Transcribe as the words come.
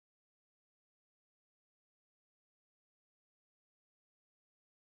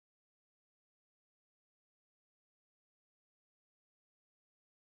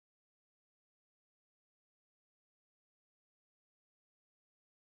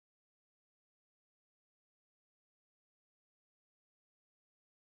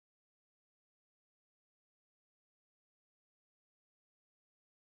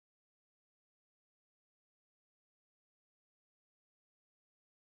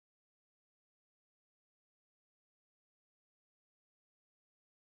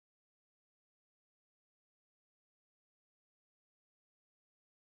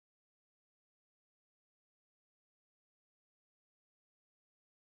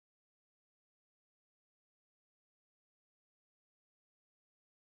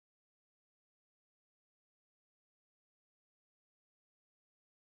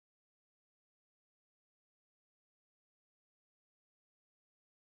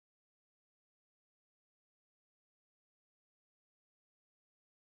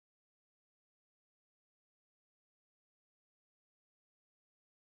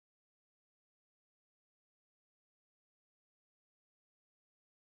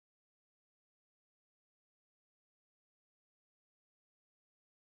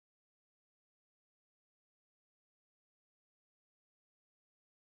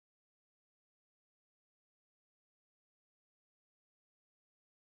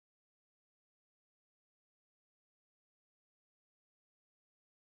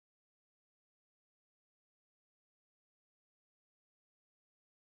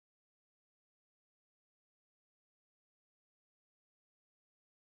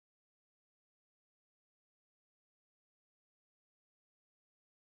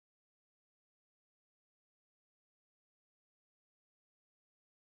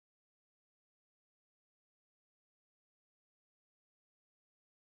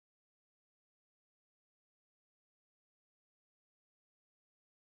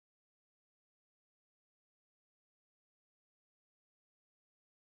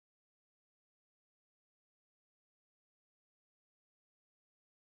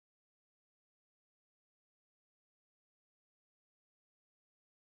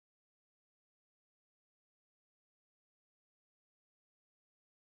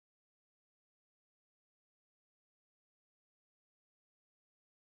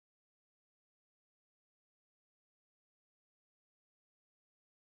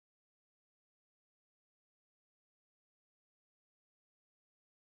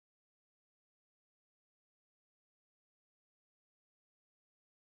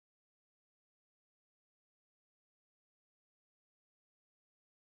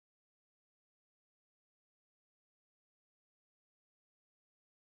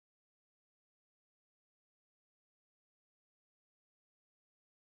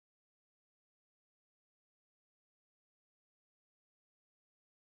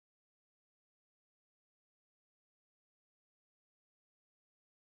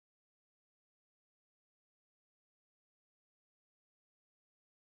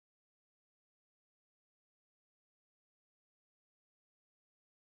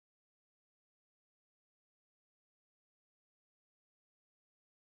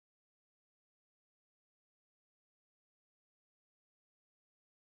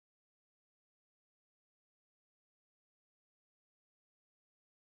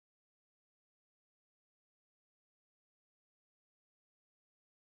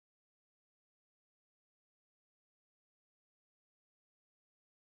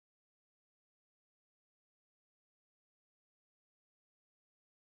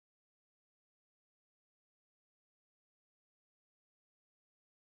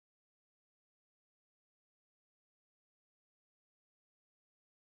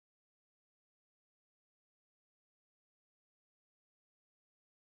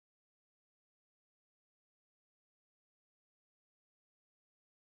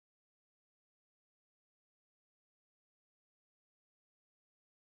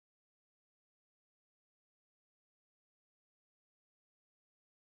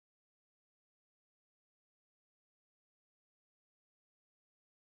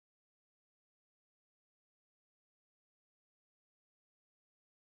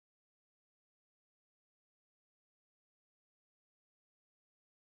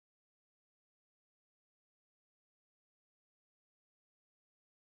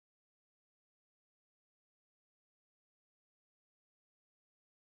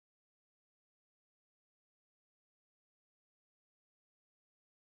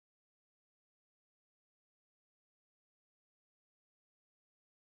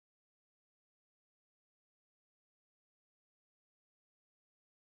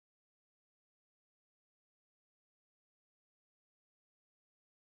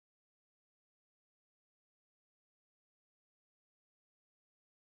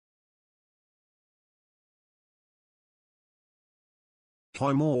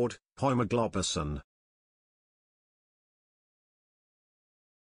Hoi Maud, hoi Magloberson.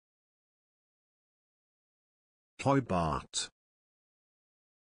 Hoi Bart.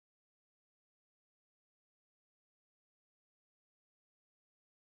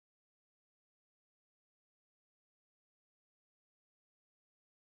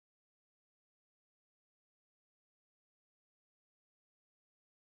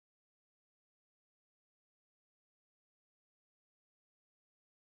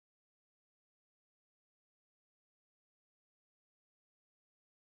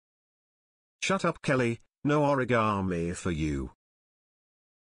 Shut up, Kelly, no origami for you.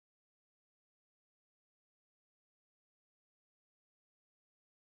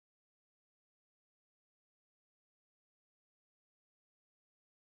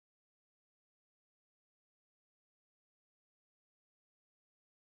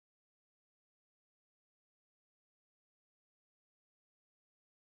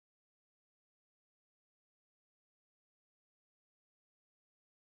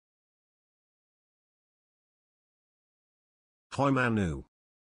 Hoi Manu.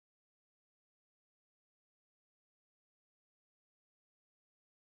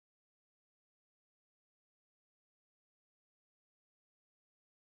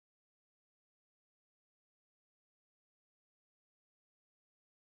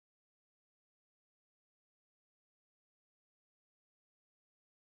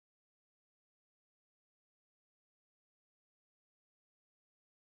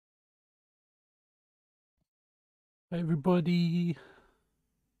 Hey everybody.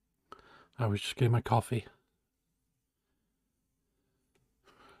 I was just getting my coffee.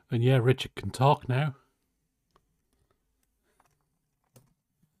 And yeah, Richard can talk now.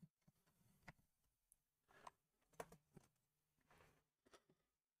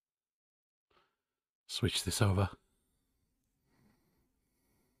 Switch this over.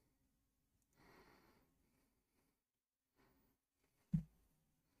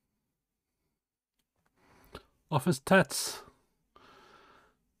 Office tats.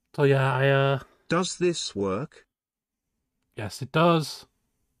 So yeah, Does this work? yes it does.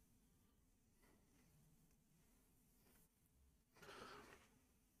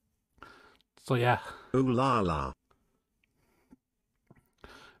 So yeah. Ooh la la.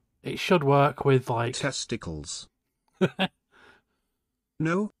 It should work with like Testicles.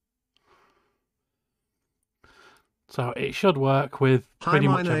 No? So it should work with pretty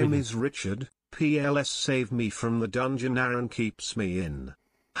much everything. Hi, my name is Richard. PLS save me from the dungeon Aaron keeps me in.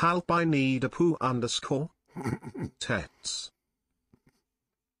 Help I need a poo underscore. Tets.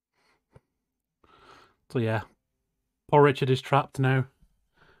 So yeah. Poor Richard is trapped now.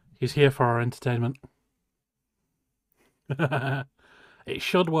 He's here for our entertainment. It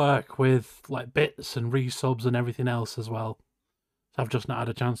should work with like bits and resubs and everything else as well. I've just not had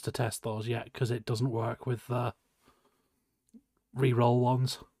a chance to test those yet because it doesn't work with the reroll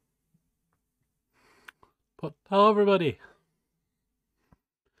ones. But hello everybody.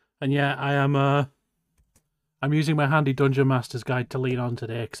 And yeah, I'm using my handy Dungeon Master's Guide to lean on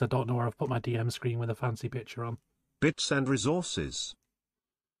today because I don't know where I've put my DM screen with a fancy picture on. Bits and resources.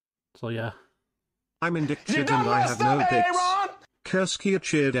 So yeah. I'm indicted and I have no bits. Kurskia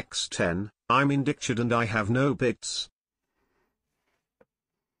cheered X10, I'm indicted and I have no bits.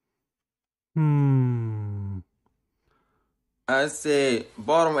 I said,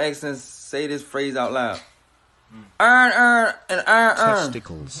 bottom accent, say this phrase out loud. Earn, and earn.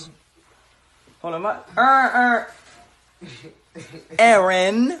 Testicles. Hold on, earn.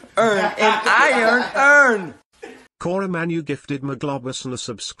 Aaron, earn, and iron, earn. Cora Manu gifted Magloberson a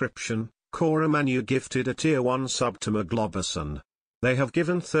subscription. Cora Manu gifted a tier 1 sub to Magloberson. They have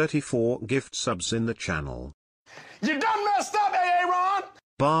given 34 gift subs in the channel. You done messed up, Aaron!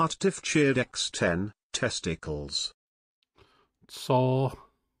 Bart Tiff cheered X10, testicles. So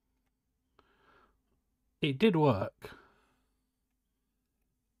it did work.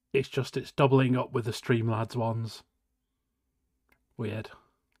 It's just it's doubling up with the Streamlabs ones. Weird.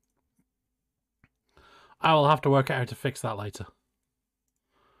 I will have to work out how to fix that later.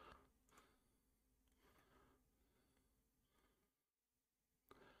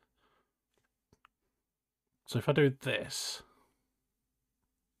 So if I do this,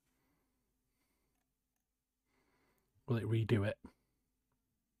 will it redo it?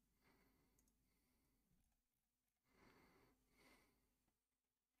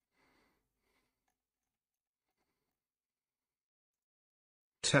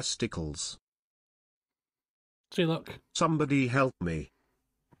 Testicles. See, look. Somebody help me.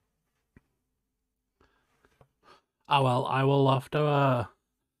 Oh well, I will have to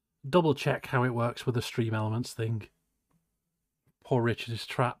double check how it works with the stream elements thing. Poor Richard is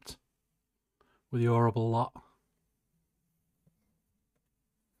trapped with the horrible lot.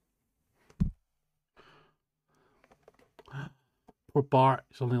 Poor Bart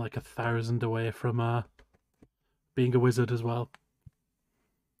is only like 1,000 away from being a wizard as well.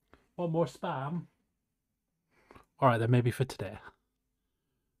 One more spam. Alright then, maybe for today.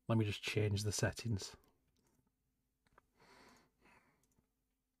 Let me just change the settings.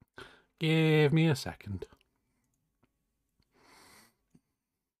 Give me a second.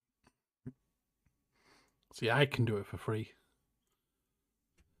 See, I can do it for free.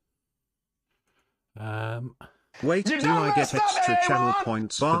 Wait, do I get extra channel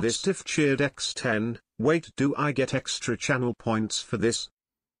points for this? Stiff cheered X10. Wait, do I get extra channel points for this?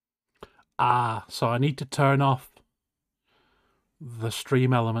 Ah, so I need to turn off the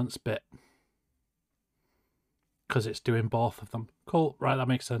stream elements bit. Because it's doing both of them. Cool, right, that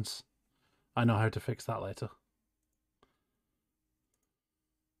makes sense. I know how to fix that later.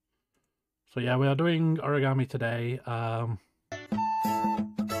 So yeah, we are doing origami today.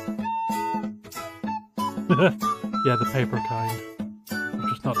 Yeah, the paper kind. I've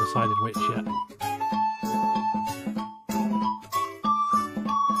just not decided which yet.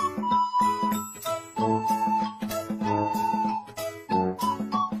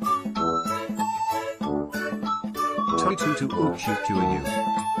 Tutu uchu.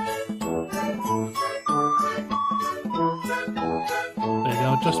 There you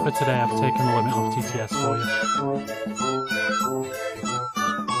go, just for today I've taken the limit off TTS for you.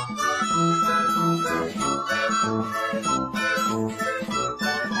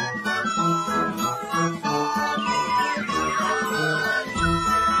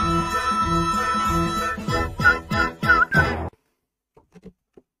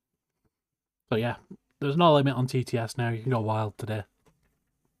 So yeah, there's no limit on TTS now, you can go wild today.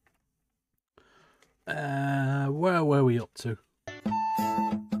 Where were we up to?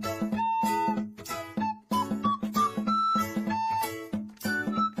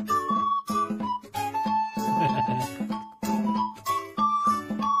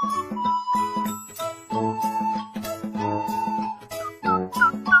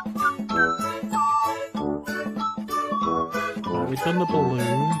 We've done the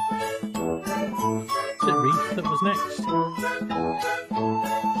balloon. Is it Reef that was next?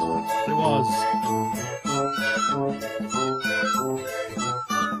 It was.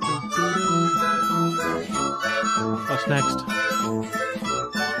 What's next?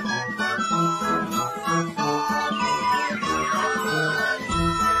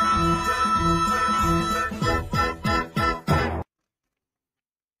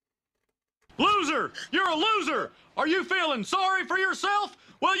 Loser! You're a loser! Are you feeling sorry for yourself?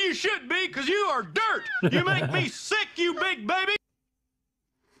 Well, you should be, because you are dirt! You make me sick, you big baby!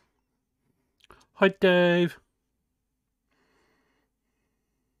 Hi, Dave.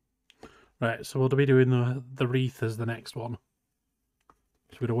 Right, so we'll be doing the wreath as the next one.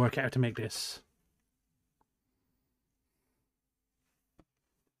 So we're going to work out how to make this.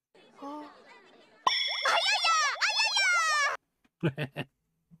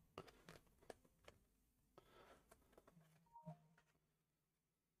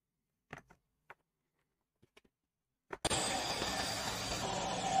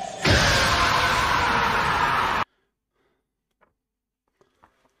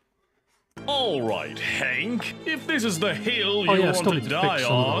 All right, Hank. If this is the hill Oh, you yeah, want still to need to die fix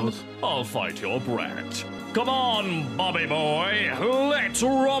some of on, those. I'll fight your brat. Come on, Bobby boy. Let's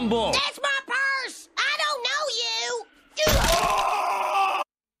rumble. That's my purse! I don't know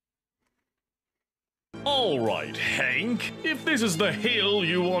you! All right, Hank. If this is the hill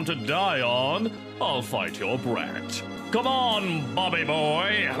you want to die on, I'll fight your brat. Come on, Bobby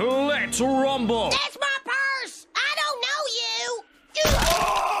boy. Let's rumble. That's my purse! I don't know you!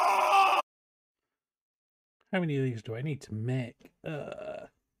 How many of these do I need to make? 10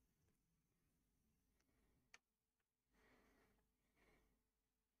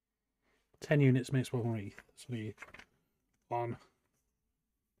 units makes one wreath. So we 1,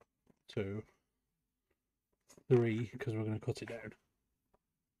 2, 3, because we're going to cut it down.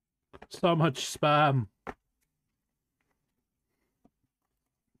 So much spam.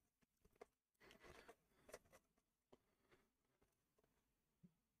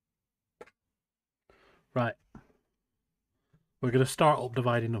 Right. We're going to start up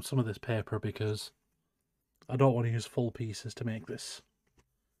dividing up some of this paper because I don't want to use full pieces to make this.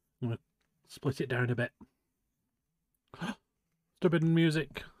 I'm going to split it down a bit. Stupid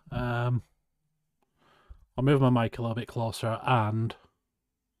music. I'll move my mic a little bit closer and...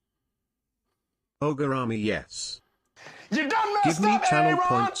 Origami, yes. You done Give messed me up, channel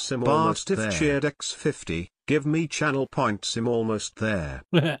Aaron! points. Bar Stiff cheered X50. Give me channel points, I'm almost there.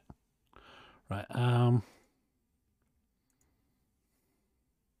 Right, let's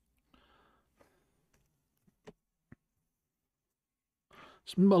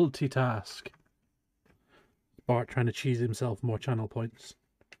multitask. Bart trying to cheese himself more channel points.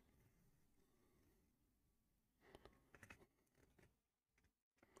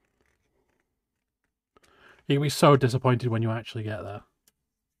 You'll be so disappointed when you actually get there.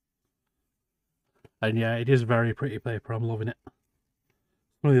 And yeah, it is very pretty paper. I'm loving it.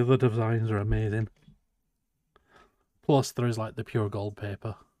 Some of the other designs are amazing. Plus, there is like the pure gold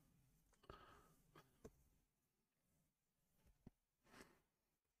paper.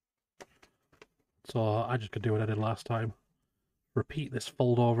 So I just could do what I did last time. Repeat this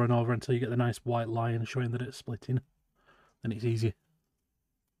fold over and over until you get the nice white line showing that it's splitting. Then it's easy.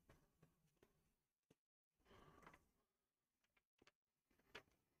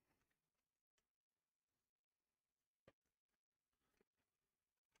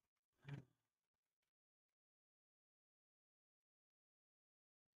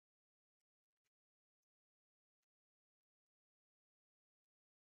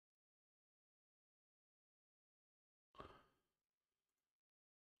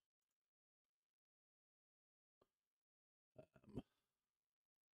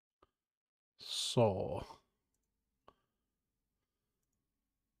 So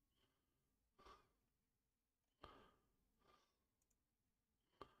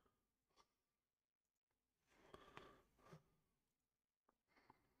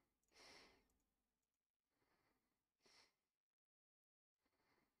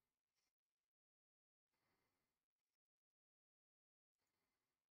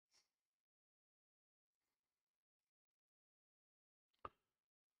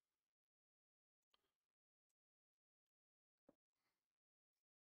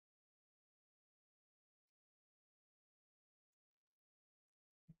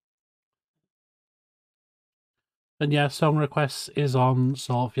and yeah, song requests is on,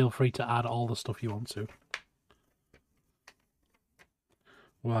 so feel free to add all the stuff you want to.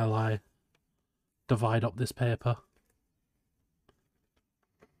 While I divide up this paper.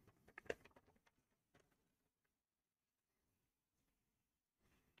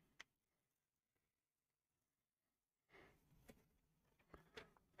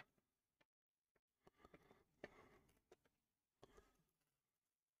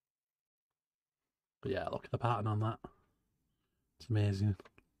 But yeah, look at the pattern on that. It's amazing.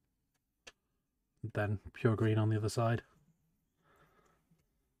 Then pure green on the other side.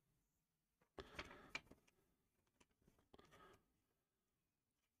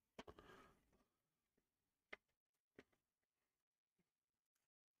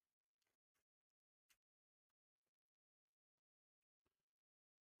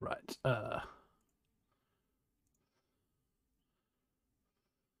 Right,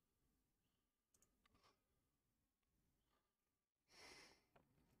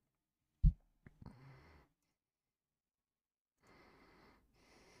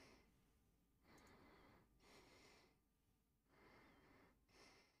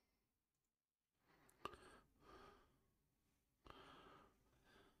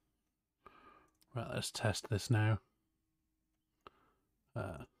 right, let's test this now.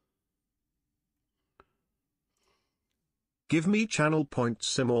 Give me channel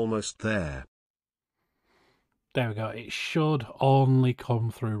points, I'm almost there. There we go. It should only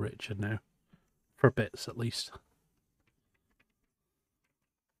come through Richard now. For bits, at least.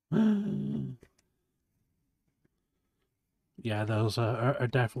 Yeah, those are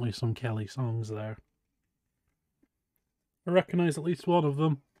definitely some Kelly songs there. I recognise at least one of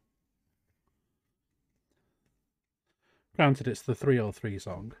them. Granted, it's the 303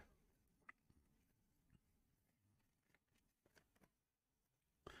 song.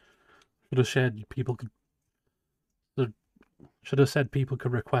 Should have said people could. Should have said people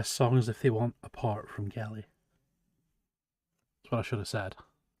could request songs if they want apart from Kelly. That's what I should have said.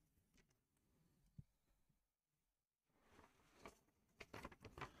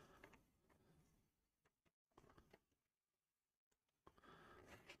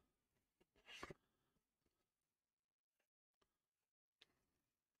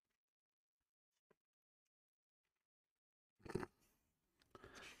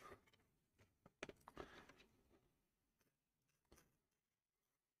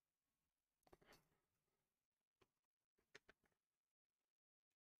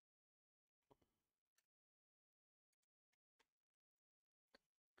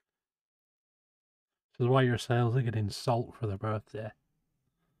 This is why your sales are getting salt for their birthday.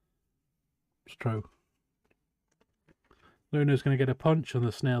 It's true. Luna's going to get a punch and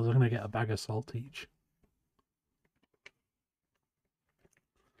the snails are going to get a bag of salt each.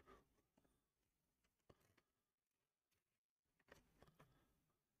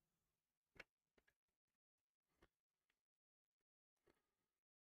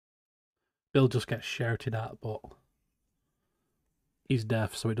 Bill just gets shouted at, but he's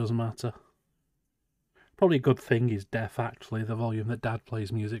deaf, so it doesn't matter. Probably a good thing he's deaf, actually, the volume that Dad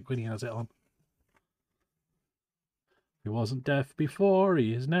plays music when he has it on. He wasn't deaf before,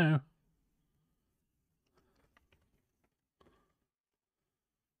 he is now.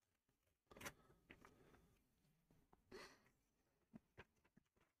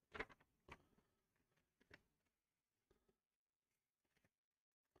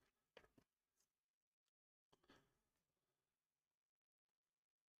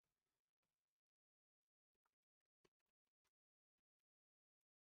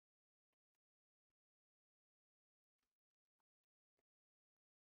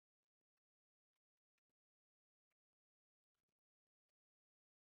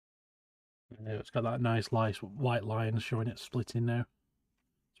 It's got that nice white line showing it splitting now.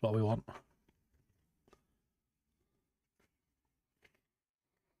 That's what we want.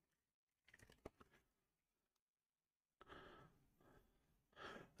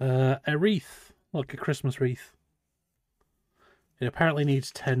 A wreath, like a Christmas wreath. It apparently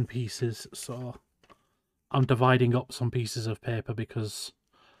needs 10 pieces, so I'm dividing up some pieces of paper because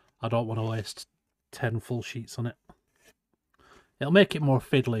I don't want to waste 10 full sheets on it. It'll make it more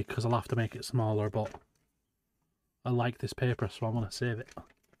fiddly because I'll have to make it smaller, but I like this paper, so I'm going to save it.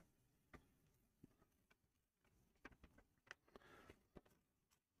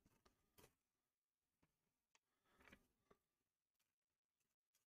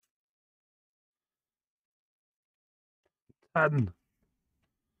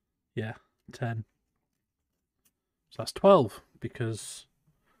 Yeah, 10. So that's 12 because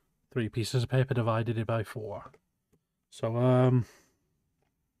 3 pieces of paper divided it by 4. So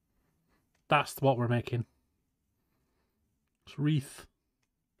that's what we're making. It's wreath.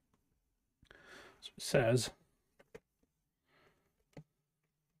 So it says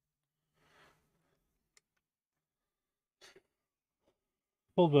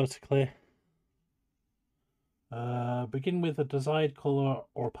fold vertically. Begin with a desired colour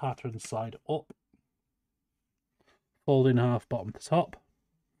or pattern side up. Fold in half bottom to top.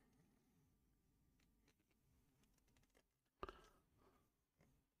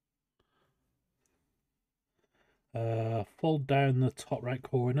 Fold down the top right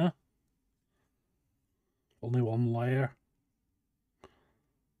corner. Only one layer.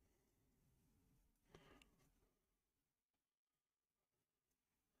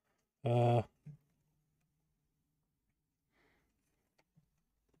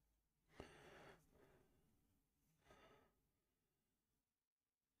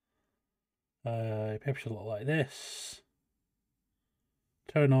 Paper should look like this.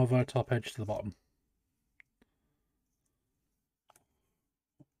 Turn over top edge to the bottom.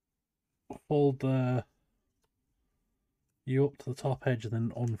 Fold the you up to the top edge and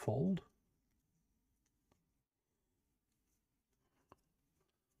then unfold.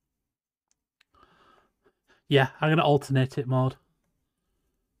 Yeah, I'm going to alternate it, Maud.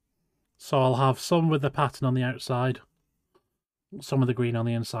 So I'll have some with the pattern on the outside, some with the green on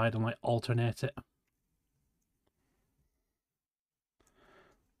the inside, and like alternate it.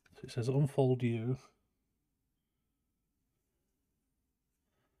 So it says unfold you.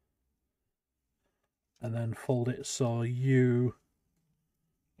 And then fold it so you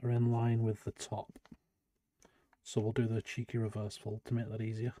are in line with the top. So we'll do the cheeky reverse fold to make that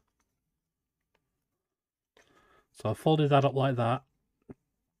easier. So I've folded that up like that.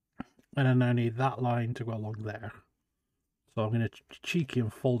 And I now need that line to go along there. So I'm going to cheeky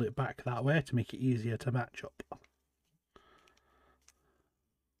and fold it back that way to make it easier to match up.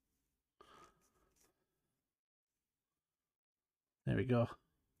 There we go.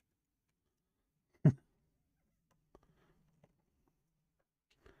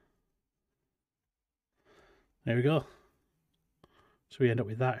 There we go. So we end up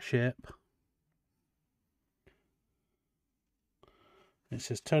with that shape. It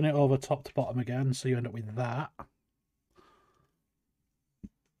says turn it over top to bottom again, so you end up with that.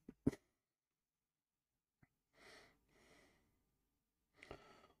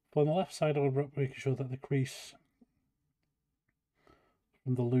 On the left side, I'm making sure that the crease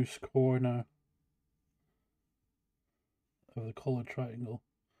from the loose corner of the coloured triangle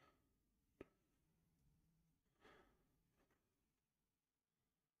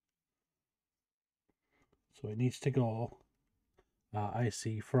so it needs to go I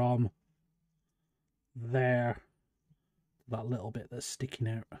see from there, that little bit that's sticking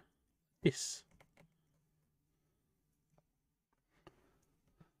out. This.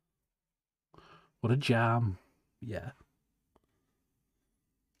 What a jam. Yeah.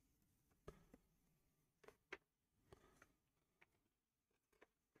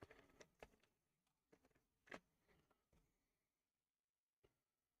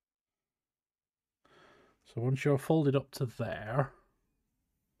 So once you're folded up to there,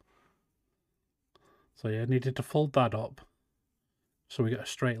 so you needed to fold that up so we get a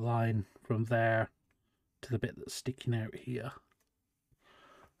straight line from there to the bit that's sticking out here.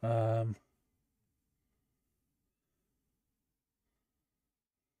 And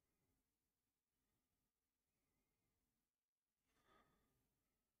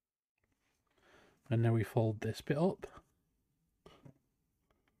now we fold this bit up.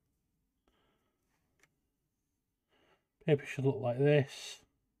 Paper should look like this,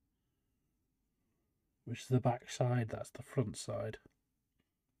 which is the back side, that's the front side.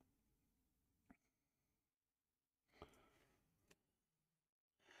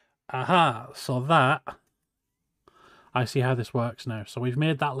 Aha, so that, I see how this works now. So we've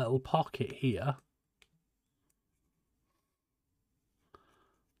made that little pocket here.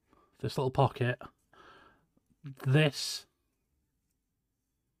 This little pocket. This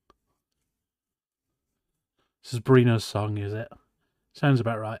is Brina's song, is it? Sounds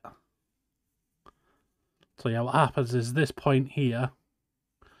about right. So yeah, what happens is this point here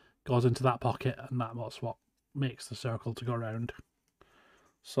goes into that pocket, and that's what makes the circle to go round.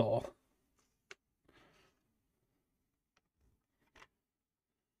 So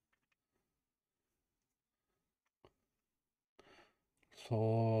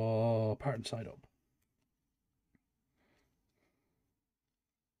pattern side up.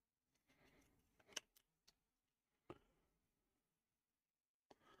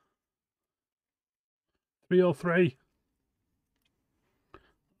 .303.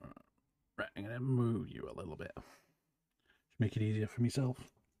 Right, I'm going to move you a little bit to make it easier for myself.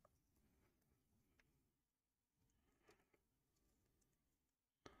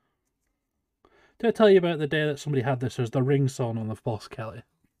 Did I tell you about the day that somebody had this as the ringtone on the Boss Kelly?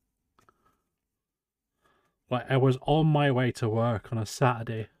 Like, I was on my way to work on a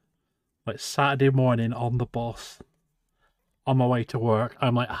Saturday. Like, Saturday morning on the bus. On my way to work,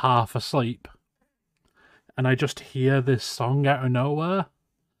 I'm like half asleep. And I just hear this song out of nowhere.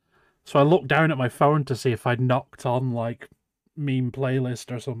 So I looked down at my phone to see if I'd knocked on, like, meme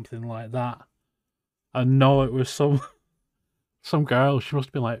playlist or something like that. And no, it was some girl. She must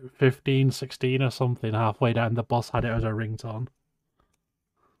have been like 15, 16 or something. Halfway down the bus had it as a ringtone.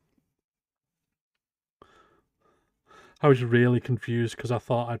 I was really confused because I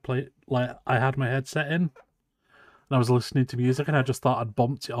thought I'd play, like, I had my headset in. And I was listening to music and I just thought I'd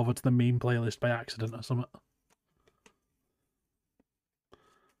bumped it over to the meme playlist by accident or something.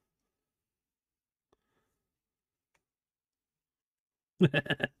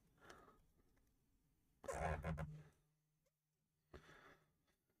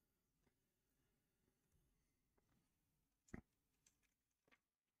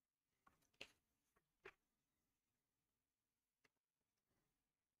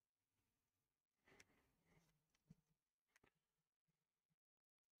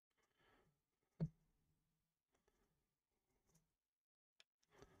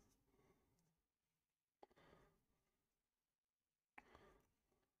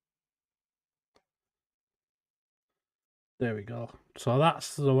 There we go. So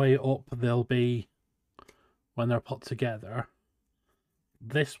that's the way up they'll be when they're put together.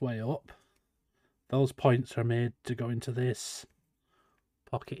 This way up, those points are made to go into this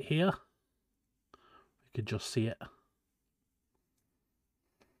pocket here. You could just see it.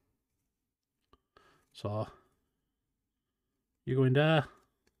 So you go in there,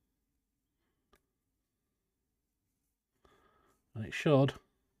 and it should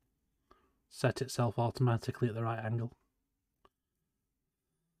set itself automatically at the right angle.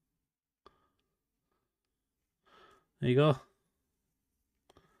 There you go.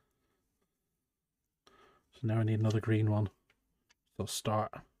 So now I need another green one. So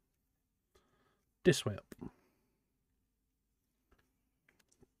start this way up.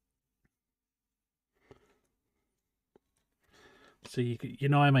 So you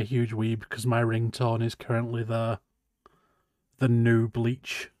know I'm a huge weeb because my ringtone is currently the new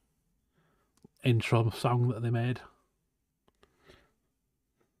Bleach intro song that they made.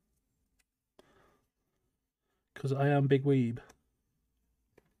 Because I am big weeb.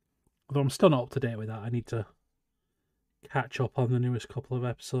 Although I'm still not up to date with that. I need to catch up on the newest couple of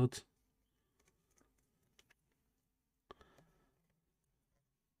episodes.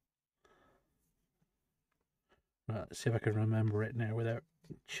 Right, let's see if I can remember it now without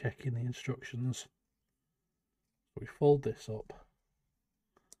checking the instructions. We fold this up.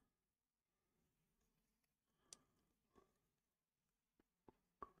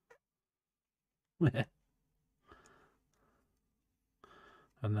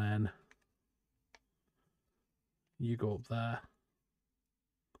 And then you go up there.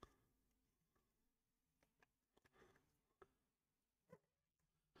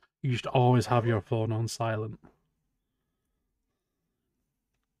 You should always have your phone on silent.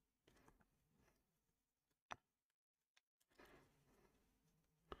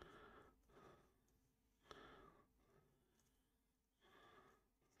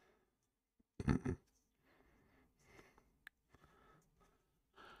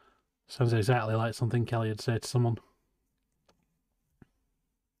 Sounds exactly like something Kelly would say to someone.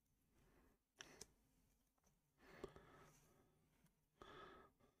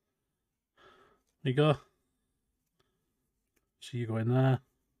 There you go. So you go in there.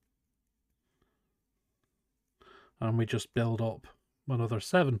 And we just build up another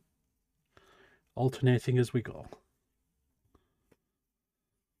 7. Alternating as we go.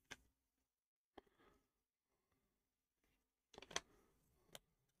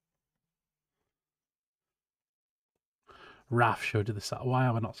 Raph showed you this. Why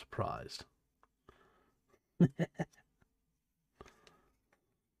am I not surprised?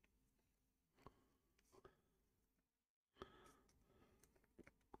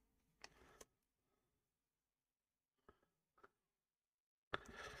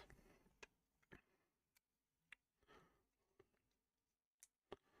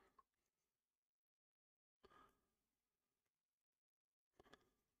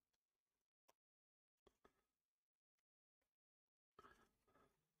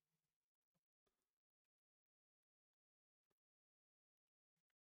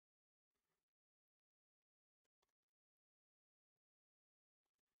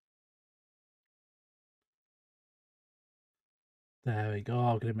 There we go.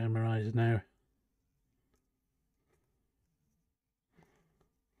 I'll get it memorized now.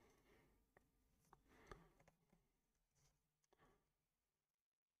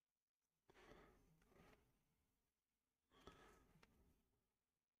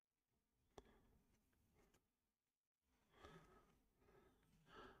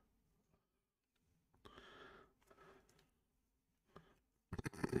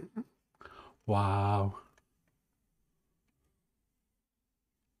 Wow.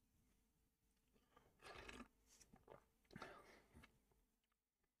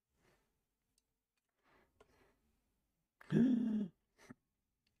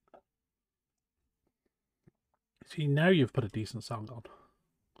 See, now you've put a decent song on.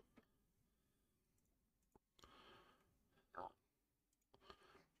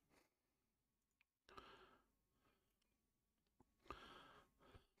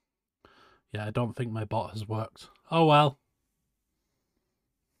 Yeah, I don't think my bot has worked. Oh well.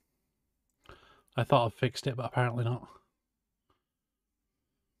 I thought I'd fixed it, but apparently not.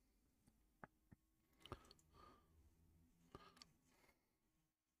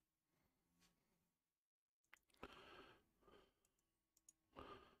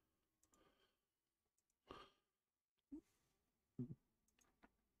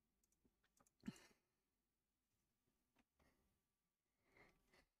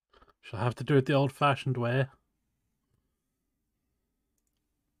 Shall I have to do it the old-fashioned way?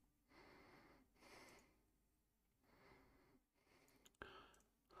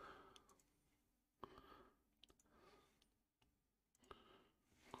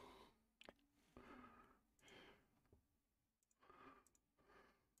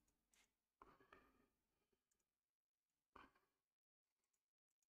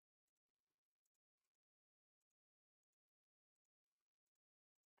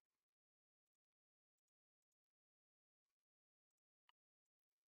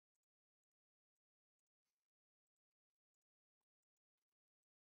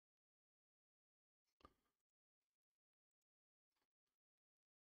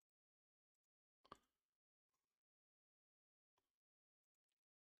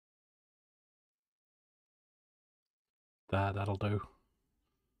 That'll do.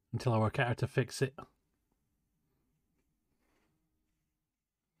 Until I work out how to fix it.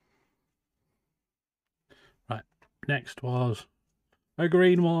 Right, next was a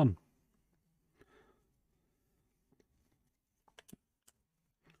green one.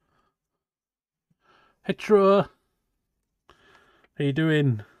 Hey Trua, how you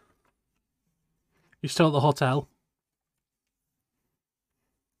doing? You still at the hotel?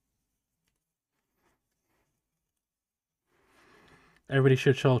 Everybody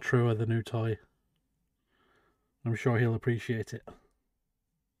should show Trua the new toy. I'm sure he'll appreciate it.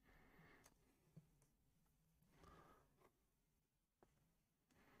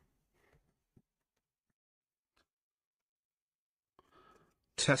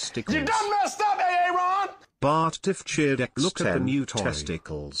 Testicles. You done messed up, Aaron! Bart Diff cheered X10. Look at the new toy.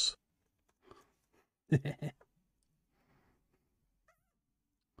 Testicles.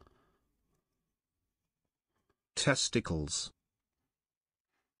 Testicles.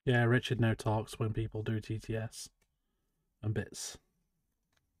 Yeah, Richard now talks when people do TTS and bits.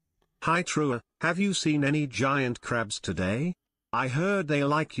 Hi Trua, have you seen any giant crabs today? I heard they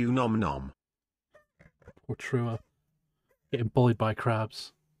like you nom nom. Or Trua getting bullied by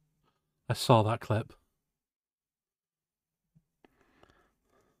crabs. I saw that clip.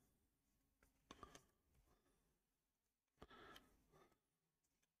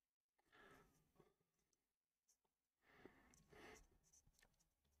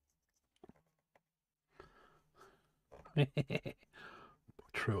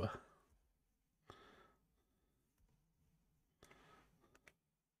 Trua.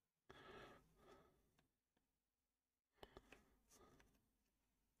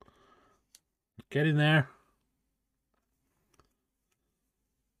 Get in there.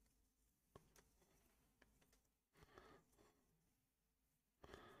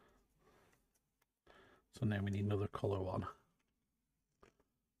 So now we need another colour one.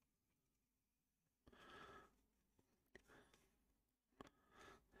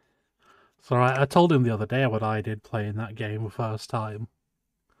 So I told him the other day what I did playing that game the first time.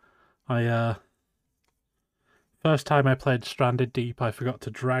 First time I played Stranded Deep, I forgot to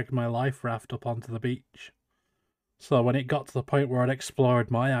drag my life raft up onto the beach. So when it got to the point where I'd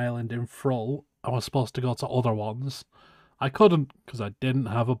explored my island in full, I was supposed to go to other ones. I couldn't because I didn't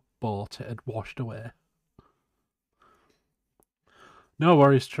have a boat. It had washed away. No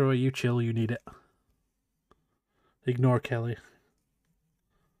worries, Troy. You chill. You need it. Ignore Kelly.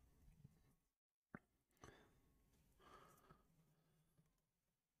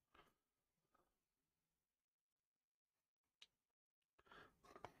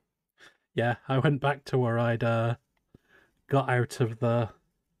 Yeah, I went back to where I'd got out of the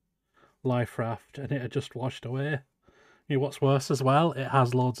life raft and it had just washed away. You know what's worse as well? It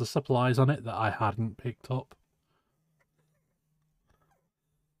has loads of supplies on it that I hadn't picked up.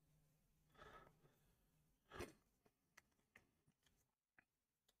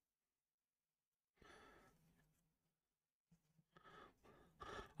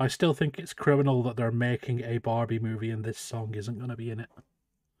 I still think it's criminal that they're making a Barbie movie and this song isn't going to be in it.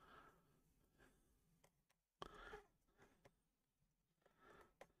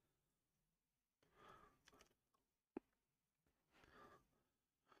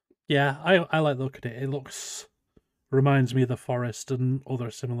 Yeah, I like the look at it. It reminds me of the forest and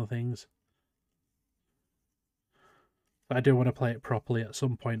other similar things. But I do want to play it properly at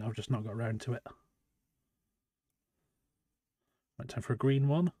some point. I've just not got around to it. Right, time for a green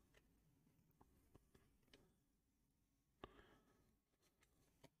one.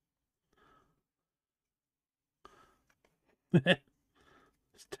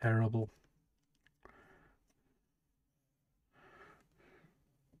 It's terrible.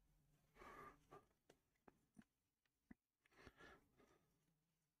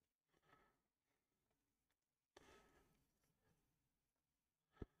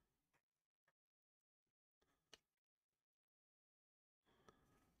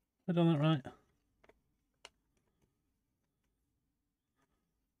 I done that right.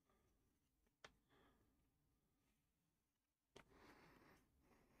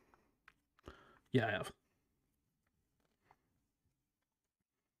 Yeah, I have.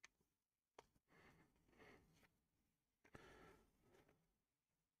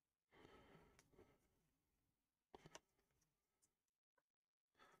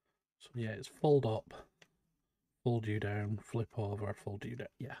 So yeah, it's fold up, fold you down, flip over, fold you down.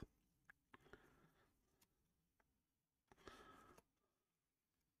 Yeah.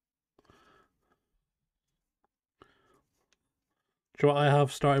 Do you know what I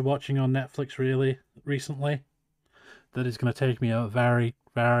have started watching on Netflix really recently? That is going to take me a very,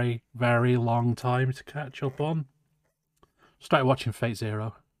 very, very long time to catch up on. Started watching Fate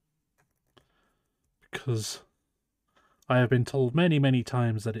Zero. Because I have been told many, many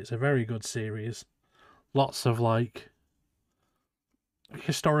times that it's a very good series. Lots of, like,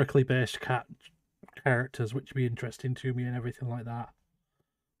 historically based characters, which would be interesting to me and everything like that.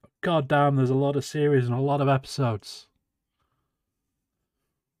 But god damn, there's a lot of series and a lot of episodes.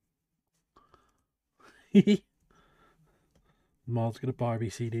 Maud's got a Barbie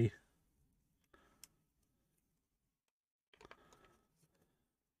CD.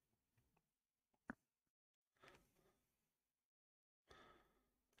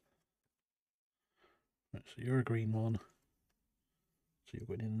 Right, so you're a green one. So you're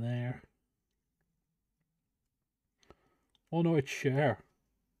going in there. Oh no, it's Cher.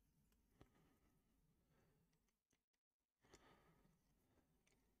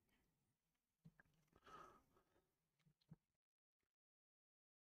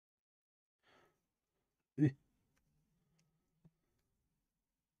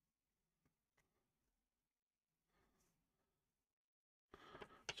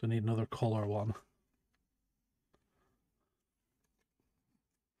 So I need another colour one.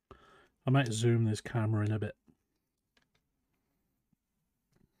 I might zoom this camera in a bit.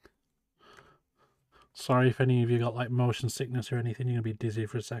 Sorry if any of you got like motion sickness or anything, you're going to be dizzy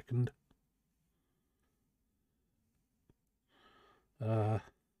for a second.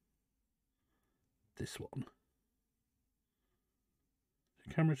 This one. Is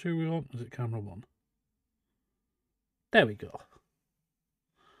it camera 2 we want? Or is it camera 1? There we go.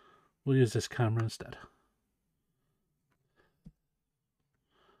 We'll use this camera instead.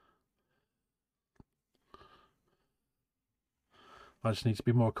 I just need to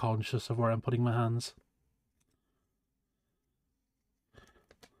be more conscious of where I'm putting my hands.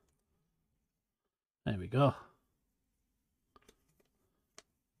 There we go.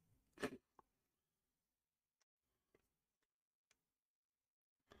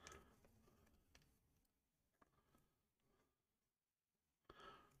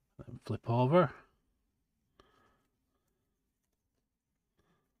 Then flip over.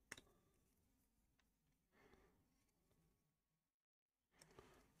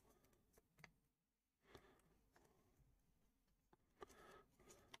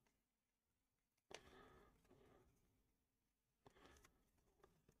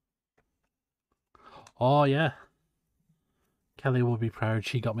 Oh yeah, Kelly will be proud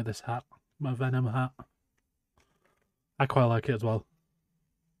she got me this hat, my Venom hat. I quite like it as well.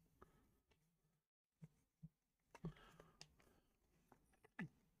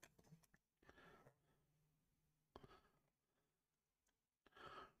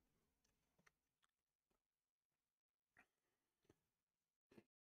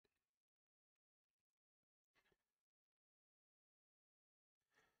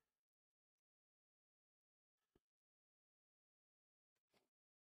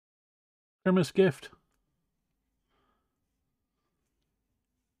 Christmas gift.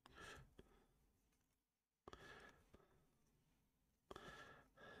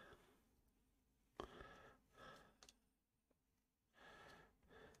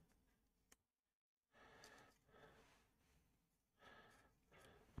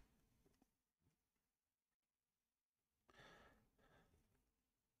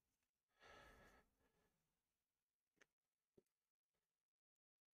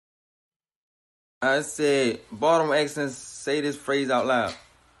 I said, bottom accents, say this phrase out loud.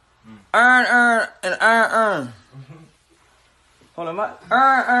 Earn, and earn. Hold on, my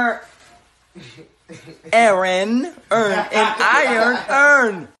earn. Aaron, earn, and iron,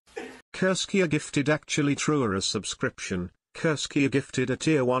 earn. Kurskia gifted Actually Truer a subscription. Kurskia gifted a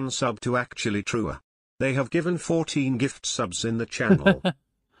tier 1 sub to Actually Truer. They have given 14 gift subs in the channel.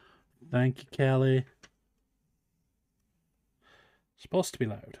 Thank you, Kelly. Supposed to be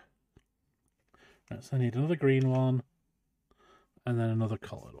loud. Right, so I need another green one, and then another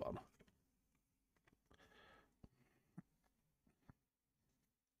coloured one.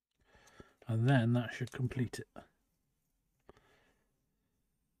 And then that should complete it.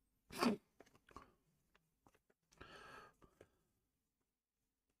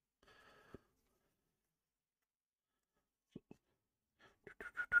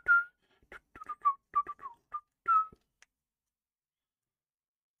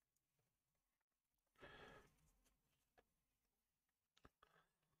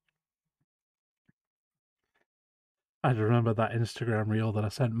 I remember that Instagram reel that I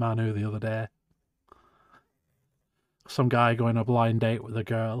sent Manu the other day. Some guy going on a blind date with a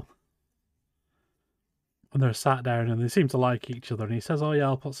girl. And they're sat down and they seem to like each other. And he says, oh yeah,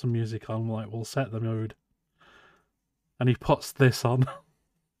 I'll put some music on. Like, we'll set the mood. And he puts this on.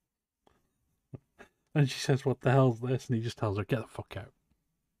 And she says, what the hell's this? And he just tells her, get the fuck out.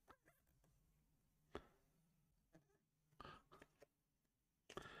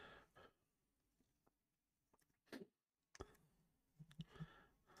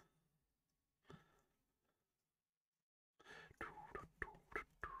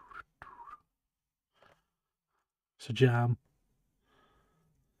 It's a jam.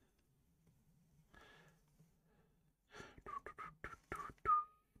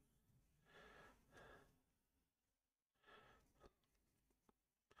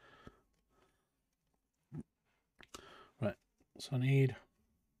 Right, so I need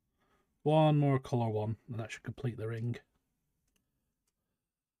one more colour one, and that should complete the ring.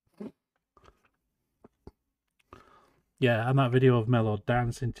 Yeah, and that video of Mello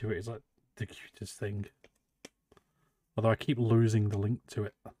dancing to it is like the cutest thing. Although I keep losing the link to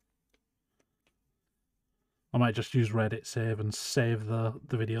it. I might just use Reddit save and save the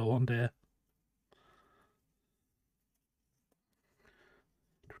video one day.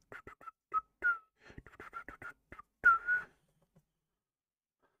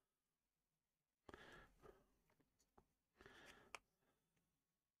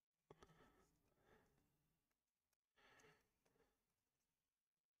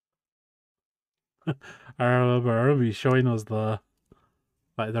 I remember you showing us the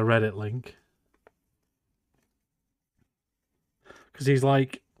Reddit link. Because he's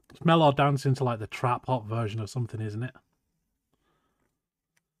like, it's Mellow dancing to like the trap hop version of something, isn't it?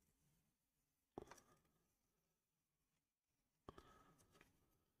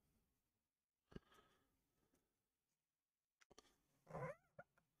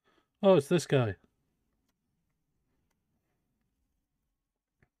 Oh, it's this guy.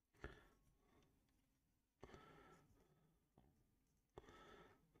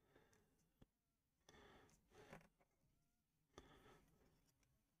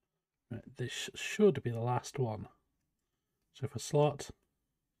 Right, this should be the last one. So if I slot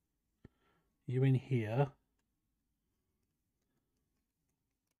you in here,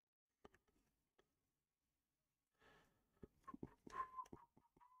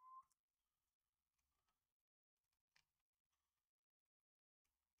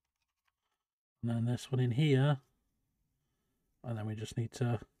 and then this one in here, and then we just need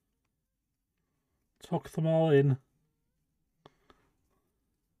to tuck them all in.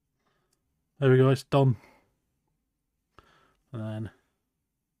 There we go, it's done. And then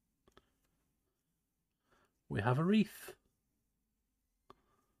we have a wreath.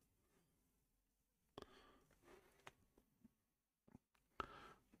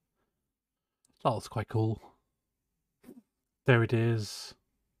 Oh, that's quite cool. There it is.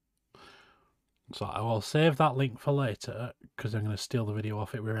 So I will save that link for later, because I'm going to steal the video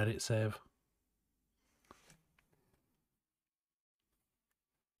off it with Reddit save.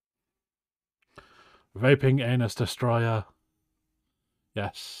 Vaping Anus Destroyer.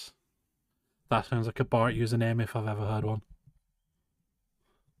 Yes. That sounds like a Bart username if I've ever heard one.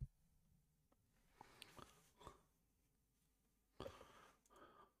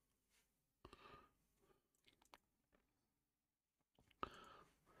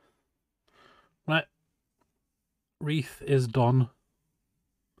 Right. Wreath is done.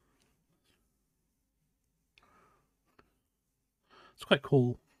 It's quite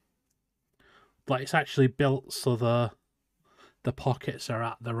cool. Like, it's actually built so the pockets are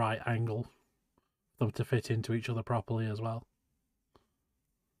at the right angle for them to fit into each other properly as well.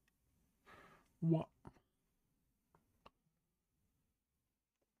 What?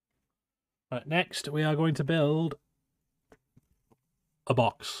 Right, next we are going to build a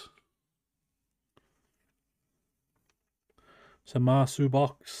box. It's a Masu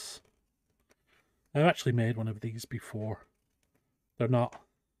box. I've actually made one of these before. They're not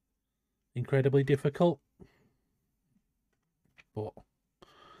incredibly difficult, but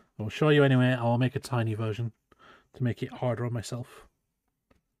I'll show you anyway. I'll make a tiny version to make it harder on myself.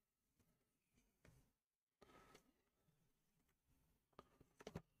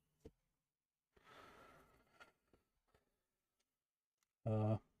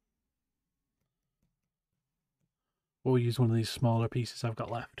 We'll use one of these smaller pieces I've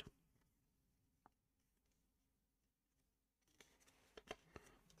got left.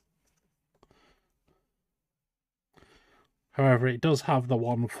 However, it does have the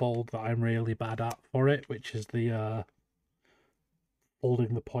one fold that I'm really bad at for it, which is the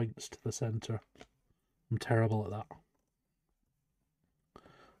folding the points to the center. I'm terrible at that.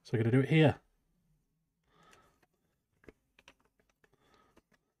 So I'm going to do it here.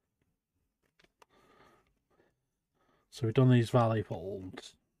 So we've done these valley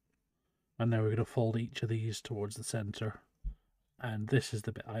folds. And now we're going to fold each of these towards the center. And this is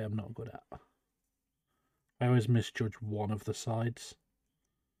the bit I am not good at. I always misjudge one of the sides.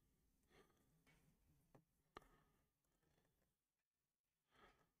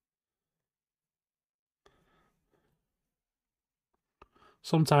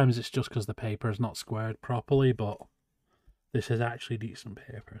 Sometimes it's just because the paper is not squared properly, but this is actually decent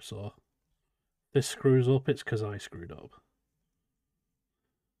paper, so if this screws up, it's because I screwed up.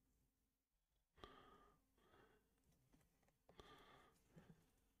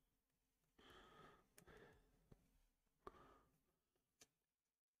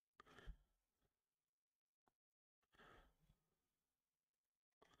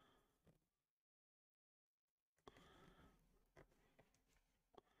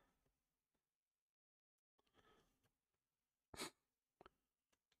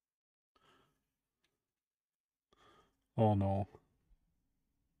 Oh no.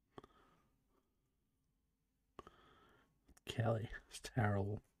 Kelly, it's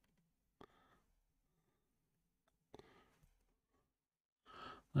terrible.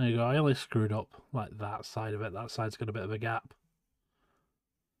 There you go, I only screwed up like that side of it. That side's got a bit of a gap.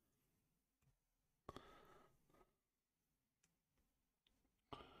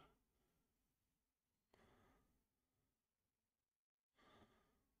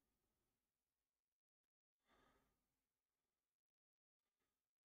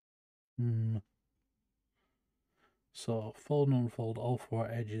 So, fold and unfold all 4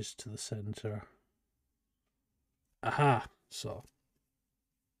 edges to the center. Aha! So,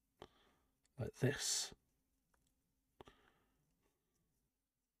 like this.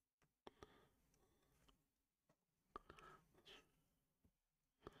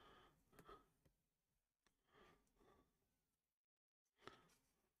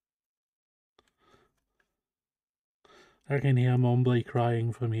 I can hear Mumbly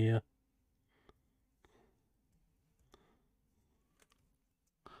crying from here.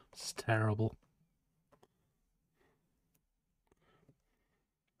 It's terrible.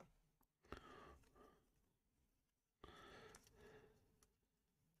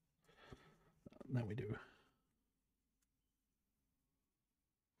 And then we do.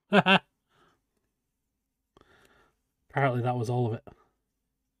 Apparently that was all of it.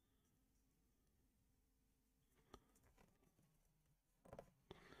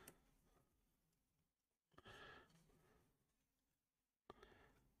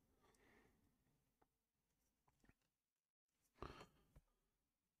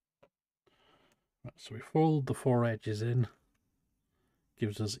 Right, so we fold the 4 edges in.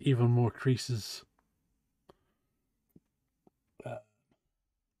 Gives us even more creases.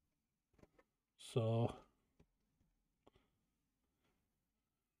 So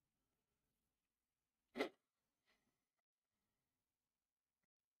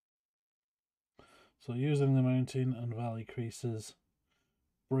using the mountain and valley creases,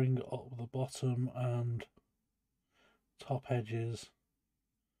 bring up the bottom and top edges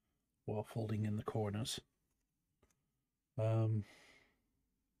while folding in the corners. Pull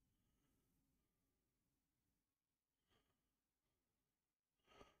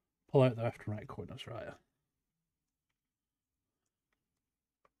out the left and right corners, right?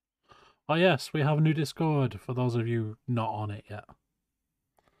 Oh yes, we have a new Discord for those of you not on it yet.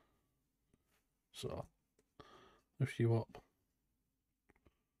 So, lift you up,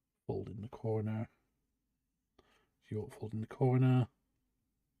 fold in the corner, lift you up, fold in the corner.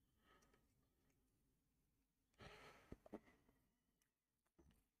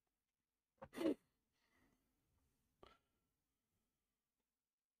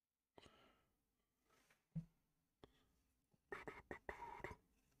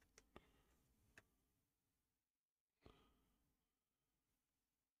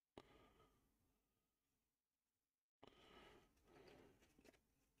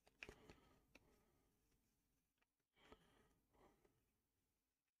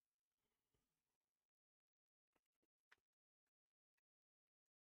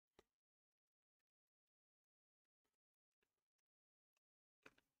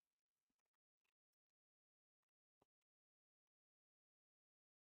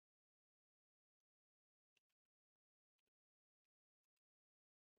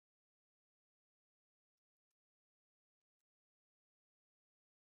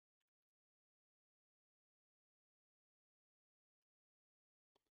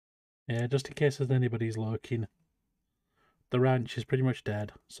 Yeah, just in case there's anybody's lurking. The ranch is pretty much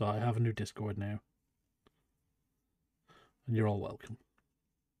dead, so I have a new Discord now. And you're all welcome.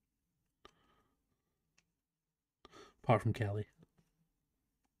 Apart from Kelly.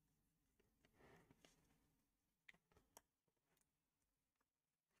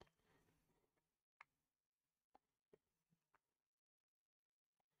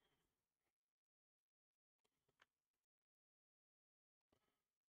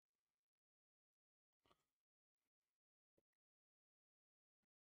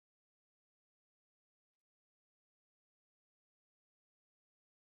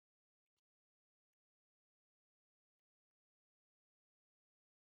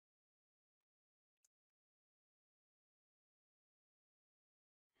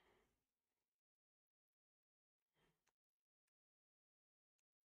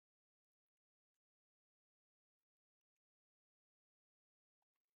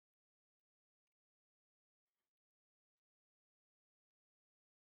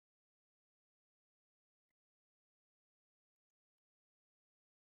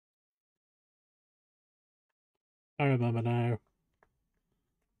 I remember now.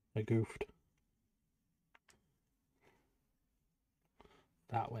 I goofed.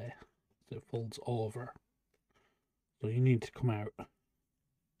 That way. So it folds over. So you need to come out.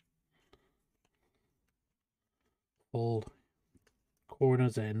 Fold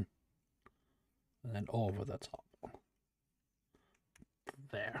corners in. And then over the top.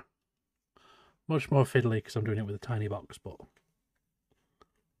 There. Much more fiddly because I'm doing it with a tiny box, but...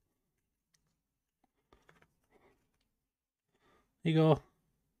 There you go.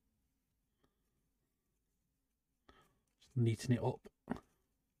 Just neaten it up.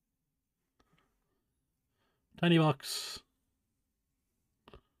 Tiny box.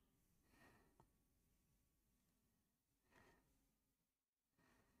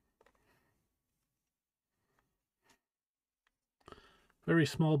 Very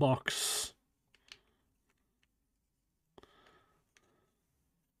small box.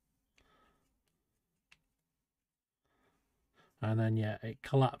 And then, yeah, it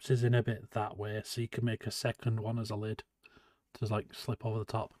collapses in a bit that way, so you can make a second one as a lid to, like, slip over the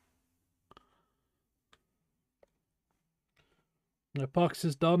top. The box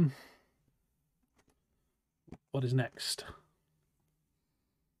is done. What is next?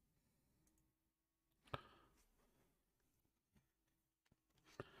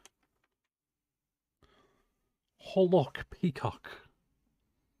 Oh, look, peacock.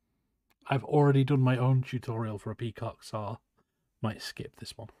 I've already done my own tutorial for a peacock, so I might skip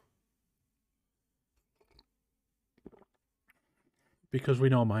this one. Because we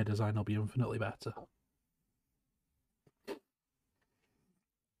know my design will be infinitely better.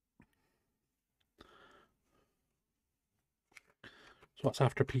 So what's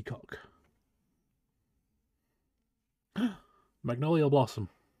after peacock? Magnolia blossom.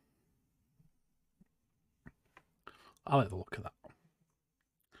 I like the look of that.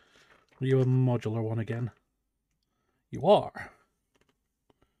 Are you a modular one again? You are.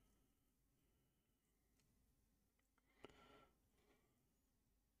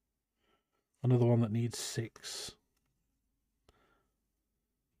 Another one that needs 6.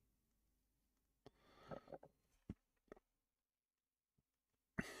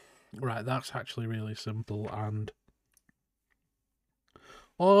 Right, that's actually really simple. And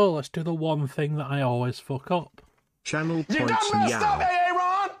oh, let's do the one thing that I always fuck up. Channel You points done messed up, Meow.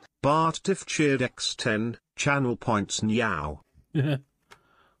 Aaron! Bart if cheered X10, channel points Meow.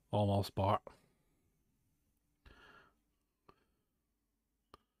 Almost, Bart.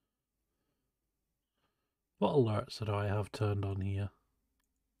 What alerts do I have turned on here?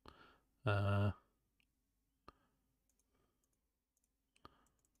 Oh,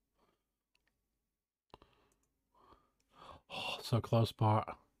 so close, Bart.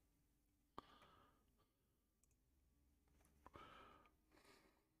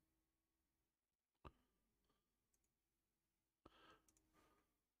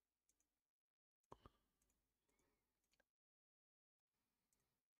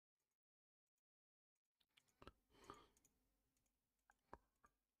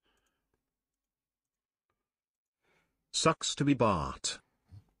 Sucks to be Bart.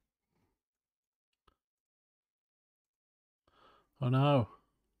 Oh no.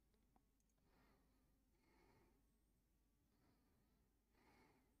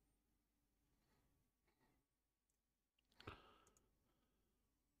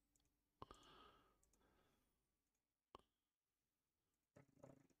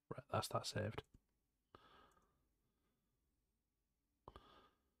 Right, that's that saved.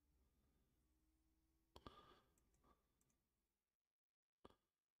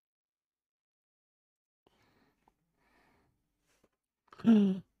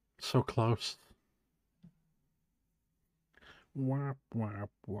 So close. Wap, wap,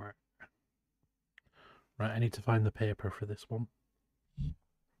 wap. Right, I need to find the paper for this one.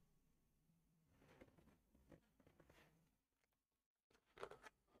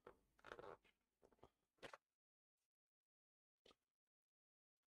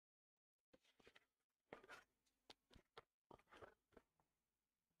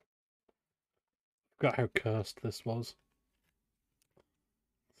 Forgot how cursed this was.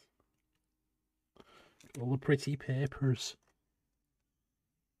 All the pretty papers.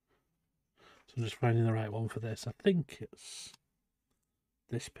 So I'm just finding the right one for this. I think it's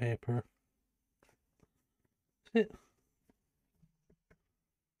this paper. Is it?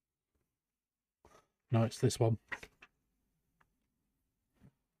 No, it's this one.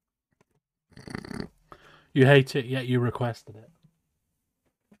 You hate it, yet you requested it.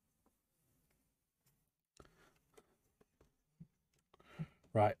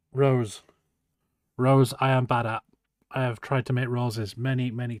 Right, rose. Rose, I am bad at. I have tried to make roses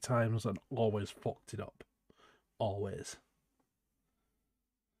many, many times and always fucked it up. Always.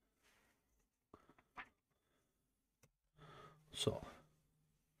 So,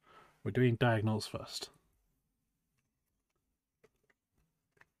 we're doing diagonals first.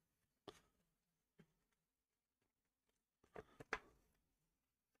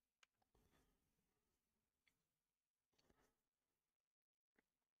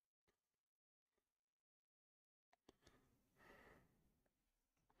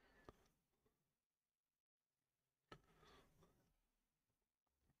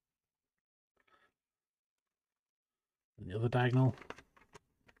 And the other diagonal.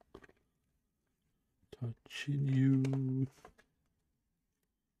 Touching you.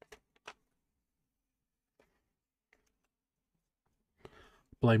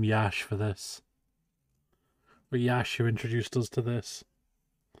 Blame Yash for this. Or Yash who introduced us to this.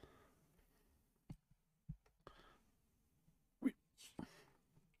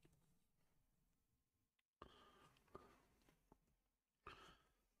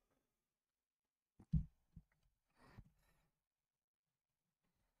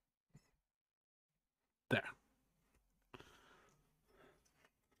 There.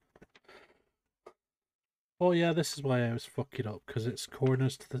 Oh yeah, this is why I was fucking up, because it's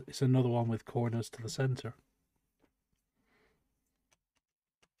corners to the, it's another one with corners to the center.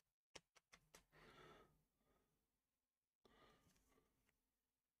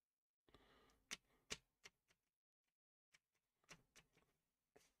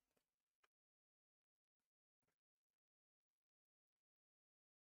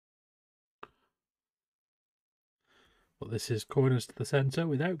 But this is corners to the center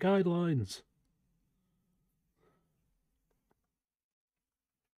without guidelines.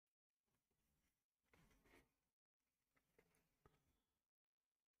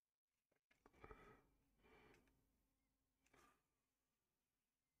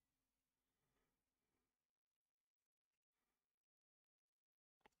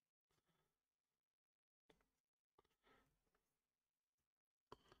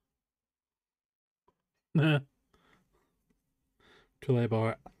 Too late,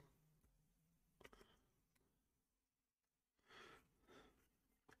 Bart.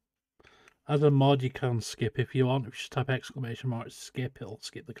 As a mod, you can skip if you want. If you just type exclamation mark skip, it'll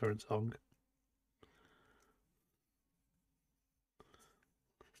skip the current song.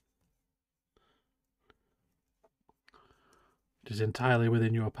 It is entirely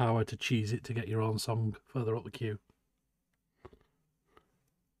within your power to cheese it to get your own song further up the queue.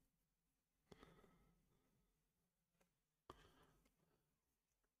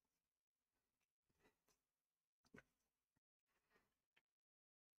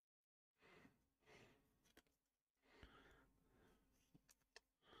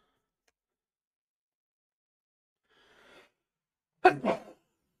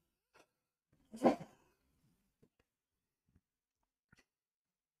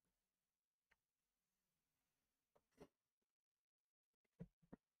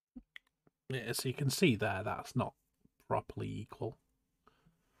 Yeah, so you can see there that's not properly equal.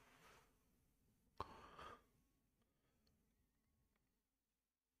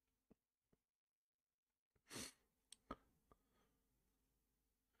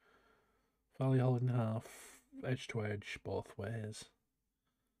 Valley hole in half, edge to edge, both ways.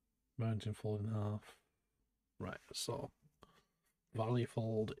 Mountain fold in half. Right, so valley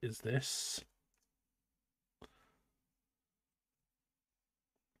fold is this.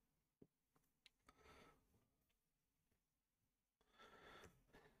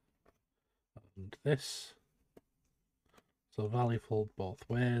 And this. So valley fold both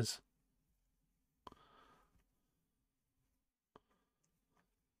ways.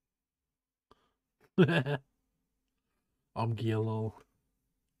 Omgiolo.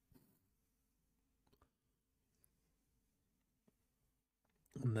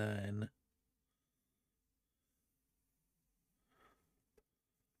 And then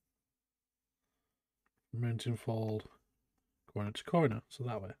mountain fold corner to corner, so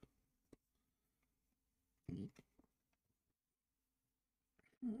that way.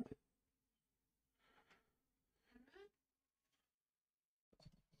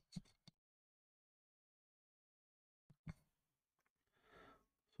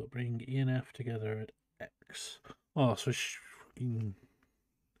 So bring E and F together at X. Oh, so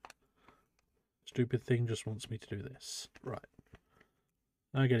stupid thing just wants me to do this. Right.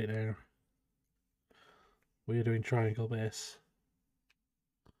 I get it now. We're doing triangle base.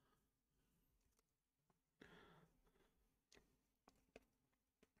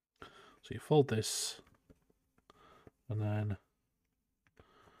 So you fold this, and then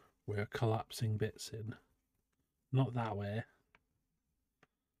we're collapsing bits in. Not that way.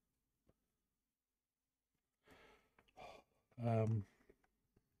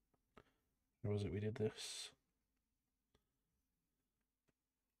 Where was it we did this?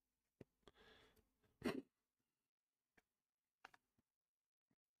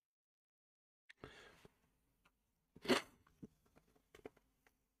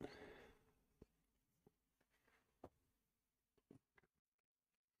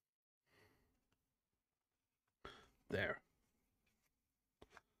 There.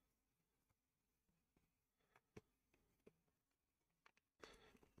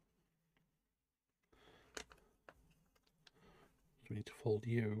 So we need to fold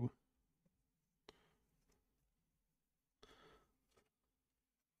you.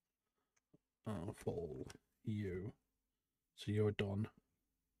 fold you. So you're done.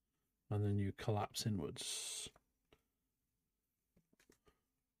 And then you collapse inwards.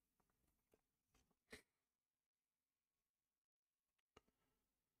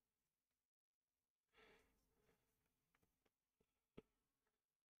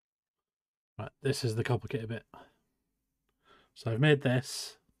 Right, this is the complicated bit. So I've made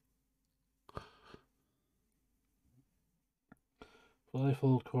this. Fully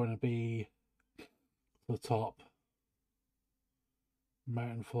fold corner B to the top.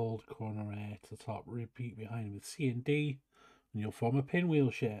 Mountain fold corner A to the top. Repeat behind with C and D, and you'll form a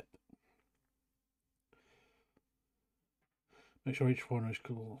pinwheel shape. Make sure each corner is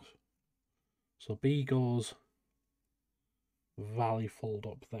closed. So B goes valley fold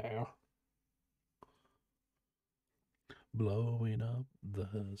up there. Blowing up the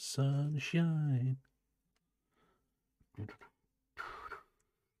sunshine.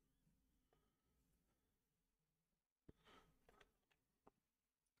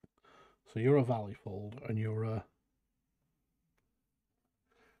 So you're a valley fold and you're a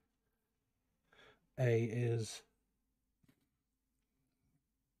is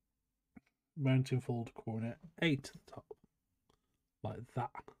mountain fold corner A to the top. Like that.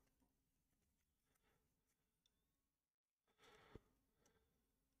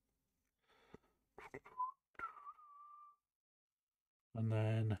 And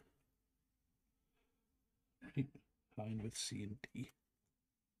then fine with C and D.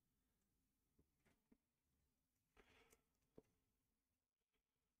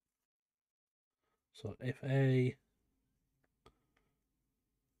 So if A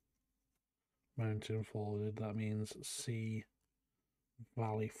mountain folded, that means C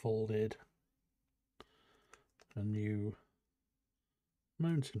valley folded and you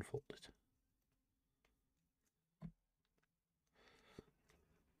mountain folded.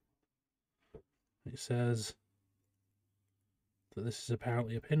 It says that this is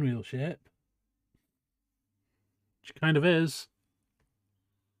apparently a pinwheel shape, which kind of is.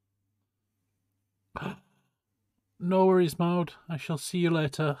 No worries, Maud. I shall see you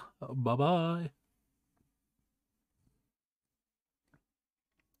later. Bye-bye.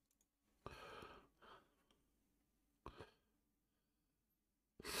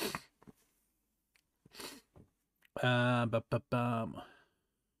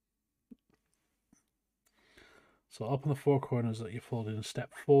 So open the four corners that you folded in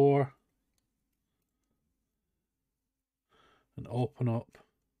step 4 and open up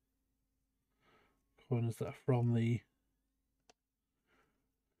corners that are from the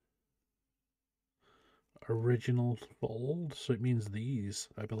original fold. So it means these,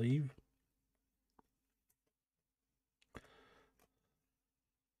 I believe.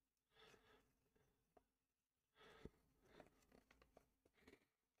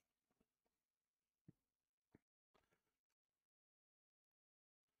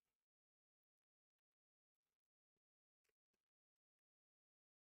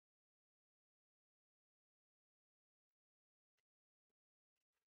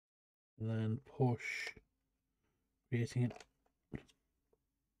 And then push, creating it.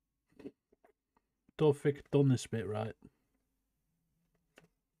 Don't think I've done this bit right.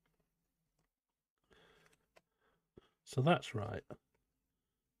 So that's right.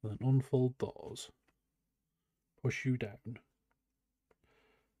 Then unfold those. Push you down.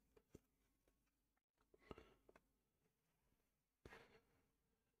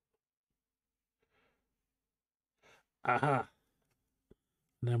 Aha!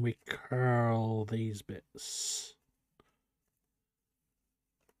 And then we curl these bits.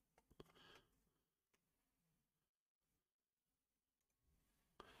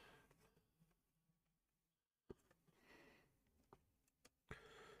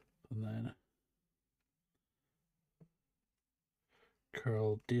 And then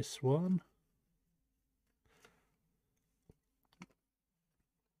curl this one.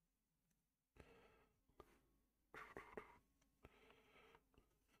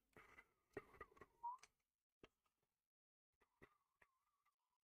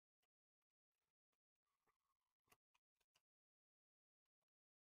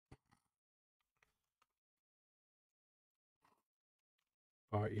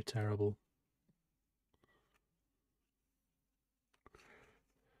 Bart, you're terrible.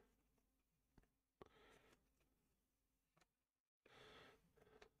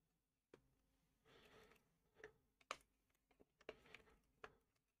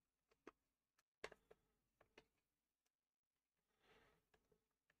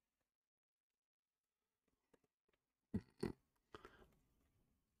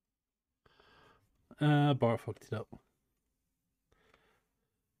 Bart fucked it up.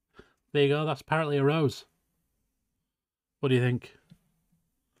 There you go, that's apparently a rose. What do you think?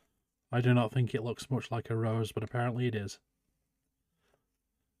 I do not think it looks much like a rose, but apparently it is.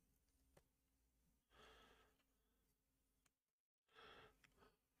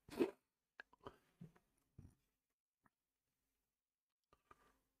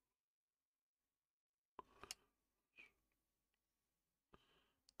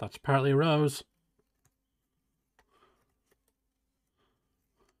 That's apparently a rose.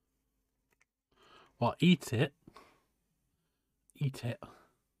 Well, eat it. Eat it.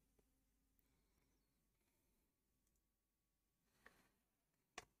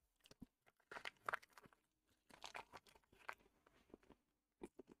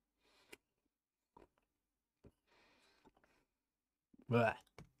 Blech.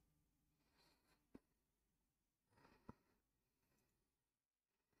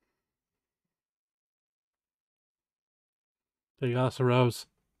 There you go, that's a rose.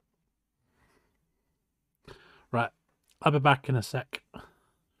 Right, I'll be back in a sec. I'm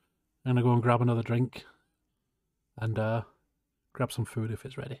gonna go and grab another drink and grab some food if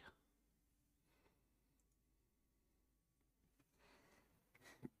it's ready.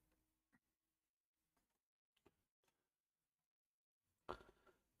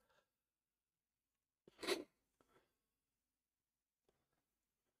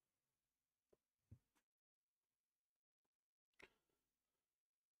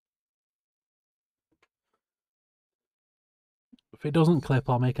 If it doesn't clip,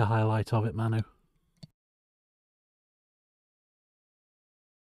 I'll make a highlight of it, Manu.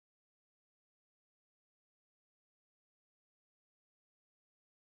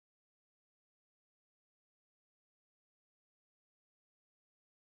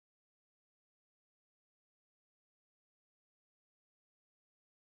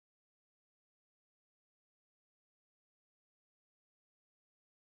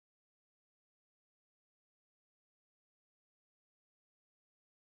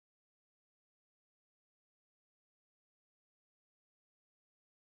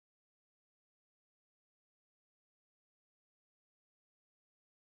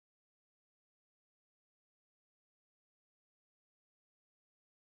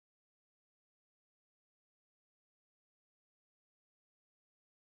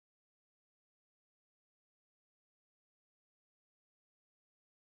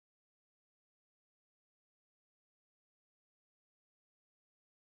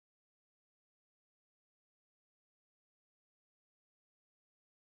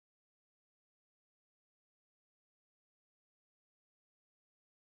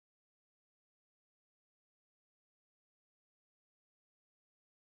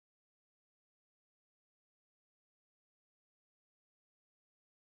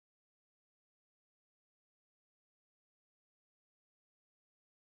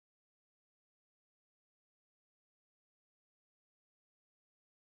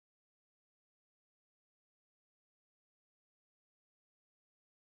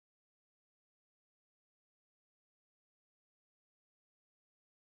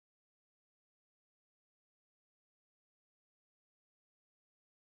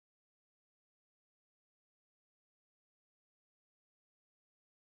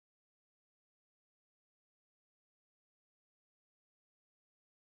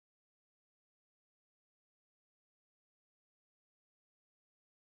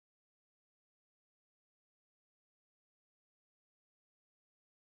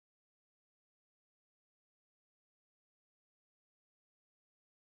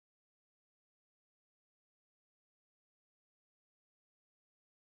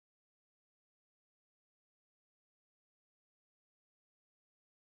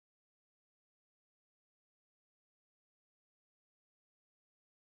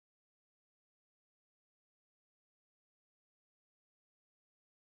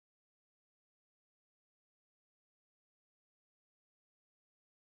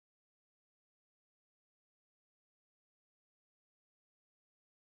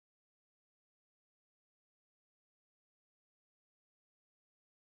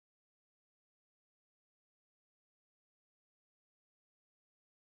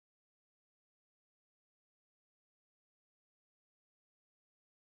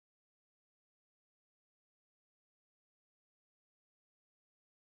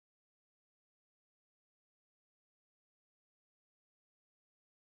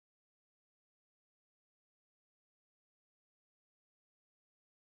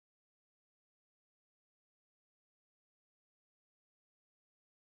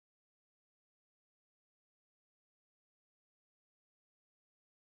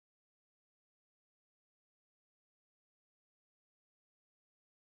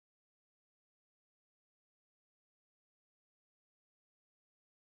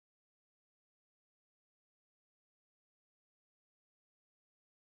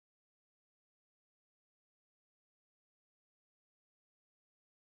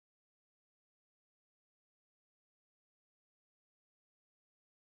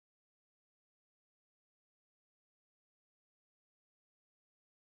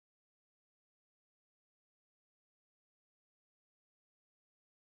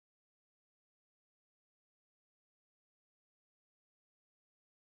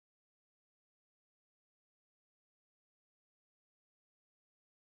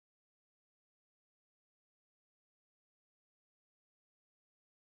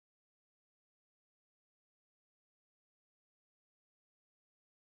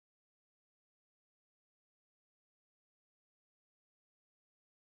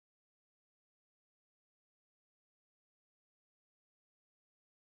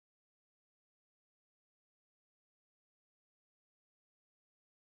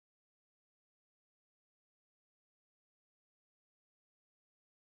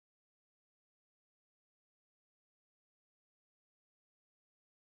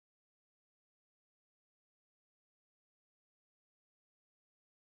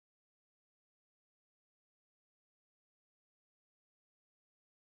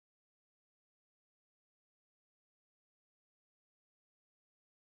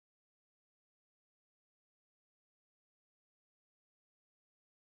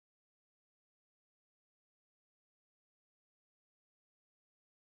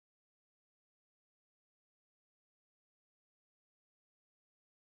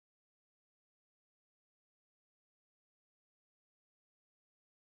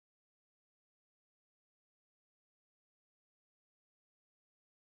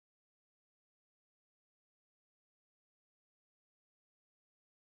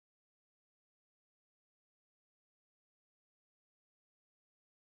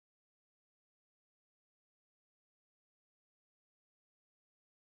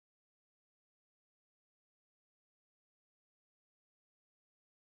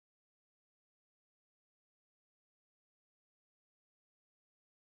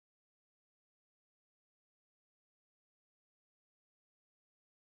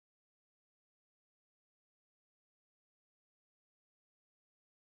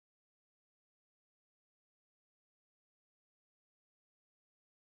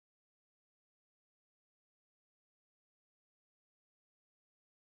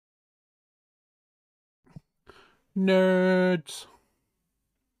 Nerds.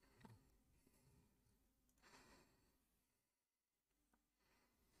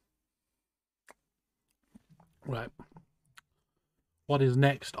 Right. What is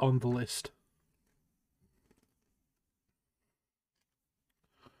next on the list?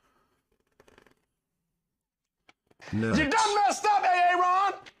 Nerds. You done messed up,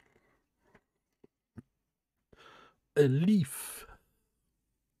 Aaron! A leaf.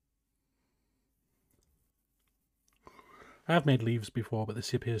 I've made leaves before, but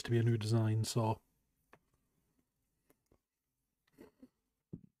this appears to be a new design, so...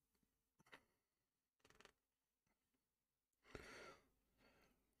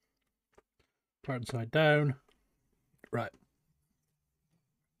 Pattern side down. Right.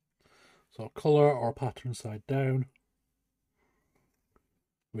 So colour or pattern side down.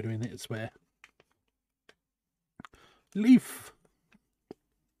 We're doing it this way. Leaf.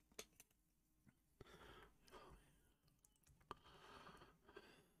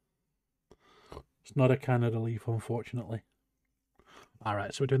 It's not a Canada leaf, unfortunately.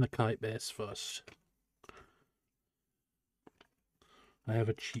 Alright, so we're doing the kite base first. I have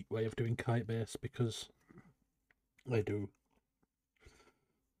a cheap way of doing kite base because I do.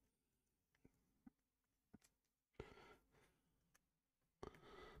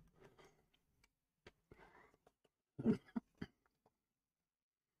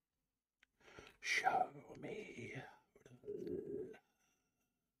 Show me.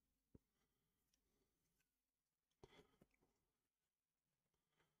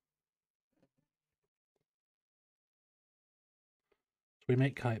 So we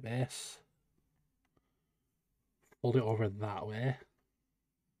make kite base. Fold it over that way.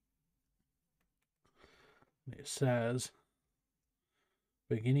 It says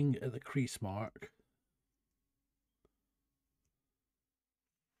beginning at the crease mark.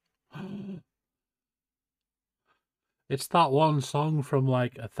 It's that one song from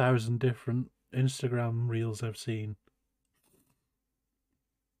like 1,000 different Instagram reels I've seen.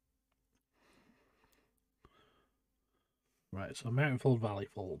 Right, so mountain fold, valley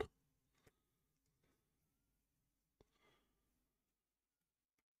fold.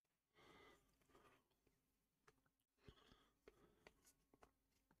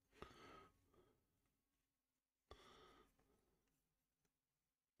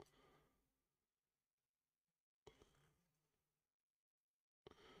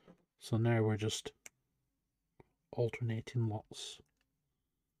 So now we're just alternating lots.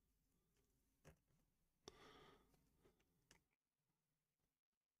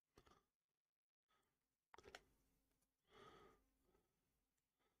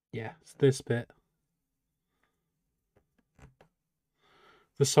 Yeah, it's this bit.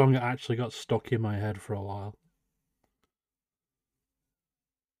 The song actually got stuck in my head for a while.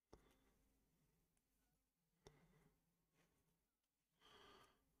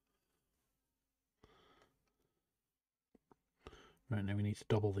 Right, now we need to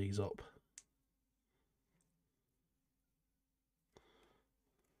double these up.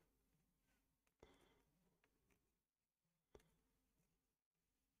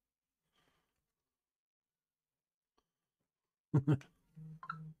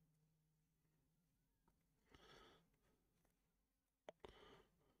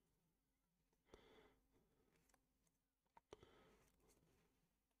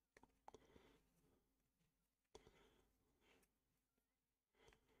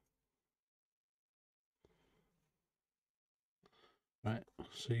 Right,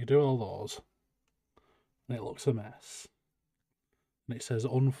 so you do all those, and it looks a mess. And it says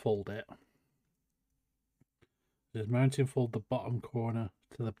unfold it. It says mountain fold the bottom corner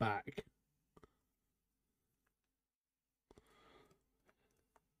to the back.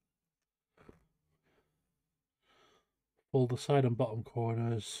 Fold the side and bottom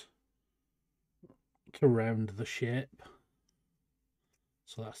corners to round the shape.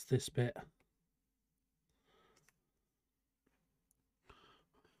 So that's this bit.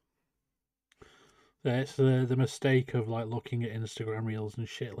 It's the mistake of like looking at Instagram reels and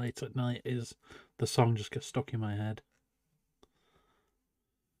shit late at night is the song just gets stuck in my head.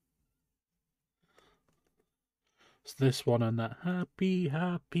 It's this one and that happy,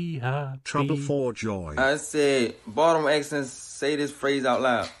 happy, happy. Trouble for joy. I said, bottom accents, say this phrase out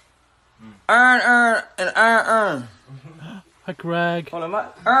loud. Earn, and earn. Hi, Greg. Hold on, my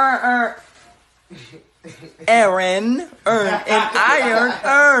earn. Aaron, earn, and iron,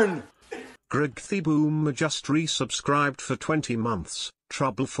 earn. Greg the Boom just resubscribed for 20 months.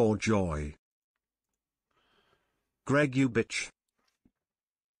 Trouble for joy. Greg, you bitch.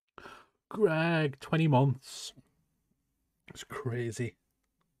 Greg, 20 months. It's crazy.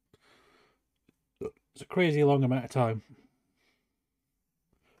 It's a crazy long amount of time.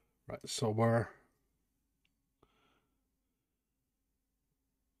 Right, so we're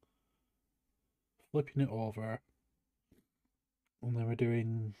flipping it over, and then we're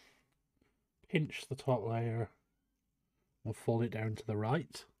doing pinch the top layer and fold it down to the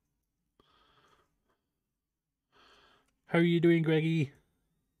right. How are you doing, Greggy?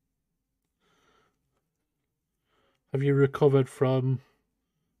 Have you recovered from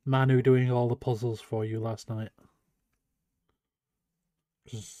Manu doing all the puzzles for you last night?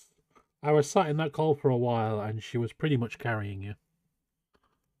 'Cause I was sat in that call for a while and she was pretty much carrying you.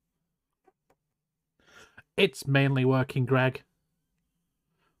 It's mainly working, Greg.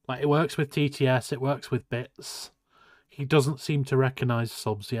 Like, it works with TTS, it works with bits. He doesn't seem to recognise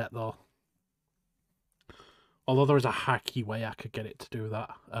subs yet, though. Although there is a hacky way I could get it to do that.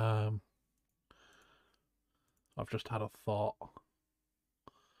 I've just had a thought.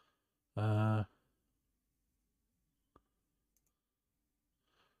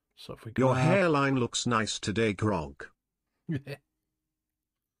 So if we Your grab... hairline looks nice today, Grog.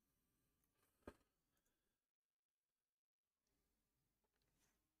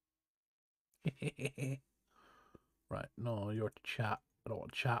 Right, no, you're chat. I don't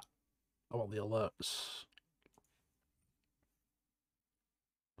want chat. I want the alerts.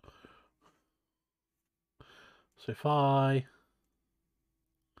 So if I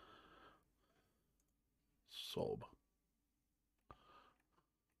sub,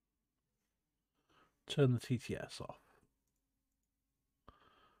 turn the TTS off.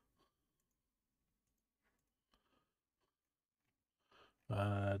 Do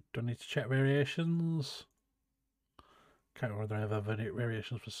I need to check variations? Can't remember whether I have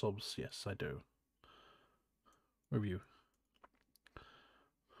variations for subs. Yes, I do. Review.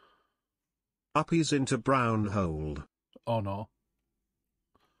 Uppies into brown hole. Oh no.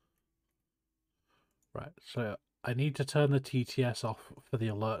 Right, so I need to turn the TTS off for the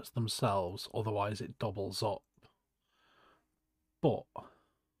alerts themselves, otherwise it doubles up. But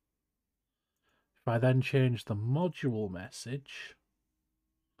if I then change the module message,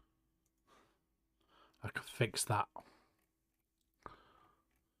 I could fix that.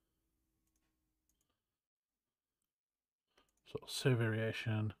 So save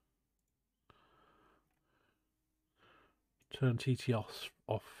variation. Turn TTS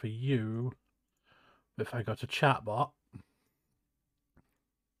off for you. If I go to chatbot,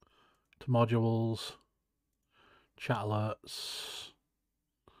 to modules, chat alerts,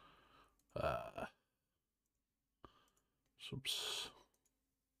 subs.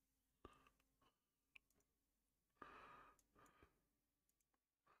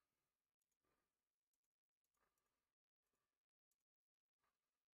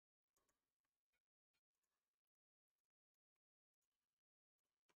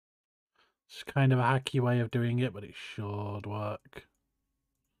 It's kind of a hacky way of doing it, but it should work.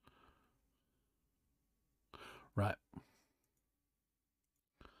 Right.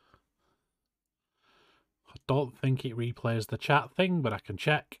 I don't think it replays the chat thing, but I can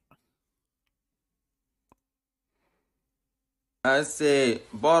check. I said,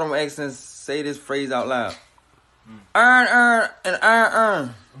 bottom accents, say this phrase out loud. Earn, and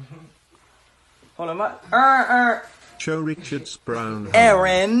earn. Hold on, my earn. Show Richard's brown hole.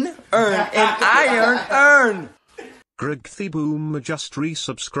 Aaron, earn, and iron, earn. Greg Thiboom just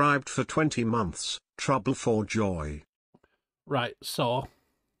resubscribed for 20 months. Trouble for joy. Right, so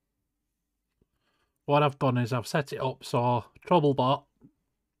what I've done is I've set it up so Troublebot,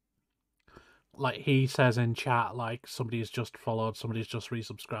 like he says in chat, like somebody's just followed, somebody's just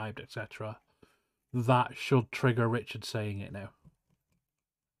resubscribed, etc. That should trigger Richard saying it now.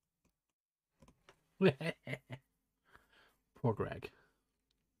 Poor Greg.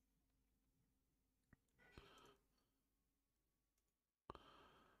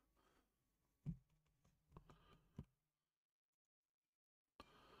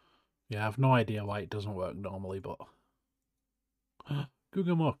 Yeah, I have no idea why it doesn't work normally, but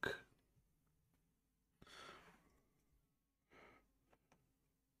Google Muck.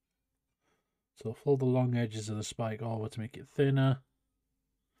 So fold the long edges of the spike over to make it thinner,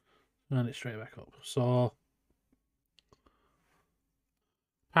 and it straight back up. So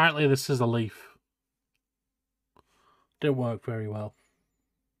apparently this is a leaf. Didn't work very well.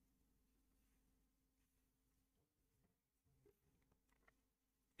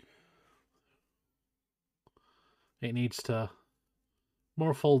 It needs to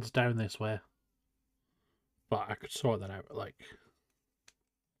more folds down this way, but I could sort that out like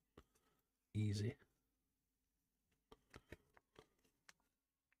easy.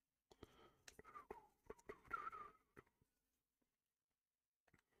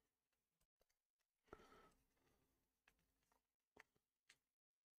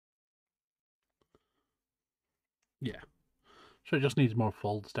 Yeah. So it just needs more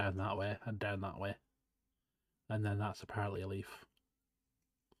folds down that way and down that way. And then that's apparently a leaf.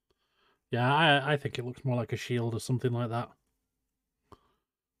 Yeah, I think it looks more like a shield or something like that.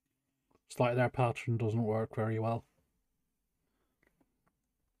 It's like their pattern doesn't work very well.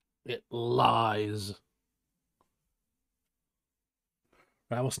 It lies.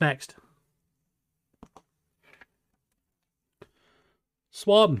 Right, what's next?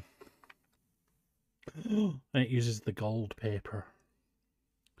 Swan. And it uses the gold paper.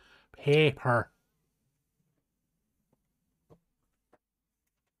 Paper.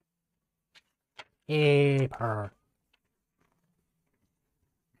 Paper.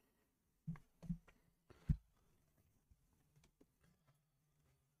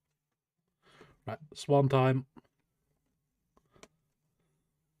 Right, swan time.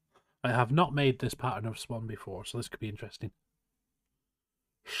 I have not made this pattern of swan before, so this could be interesting.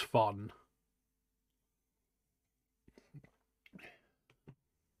 Swan.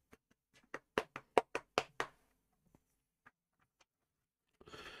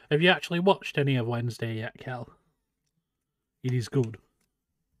 Have you actually watched any of Wednesday yet, Kel? It is good.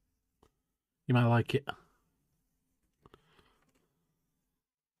 You might like it.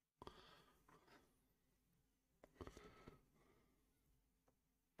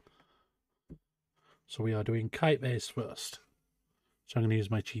 So we are doing kite base first. So I'm going to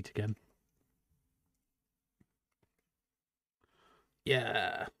use my cheat again.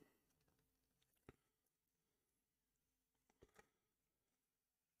 Yeah.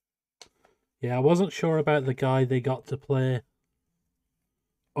 Yeah, I wasn't sure about the guy they got to play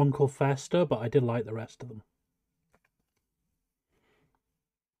Uncle Fester, but I did like the rest of them.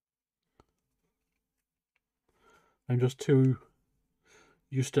 I'm just too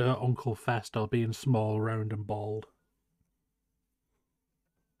used to Uncle Fester being small, round and bald.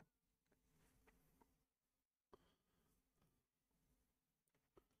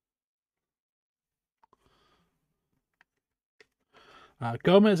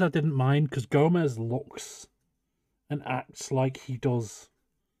 Gomez I didn't mind, because Gomez looks and acts like he does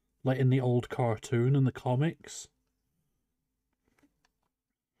like in the old cartoon and the comics.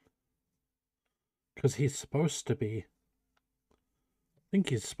 Because he's supposed to be... I think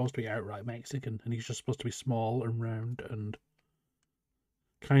he's supposed to be outright Mexican, and he's just supposed to be small and round and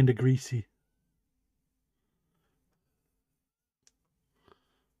kind of greasy.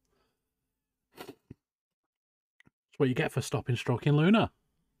 That's what you get for stopping stroking Luna.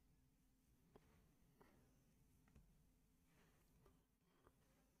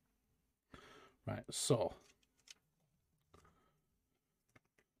 Right, so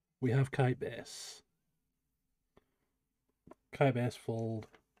we have kite base. Kite base fold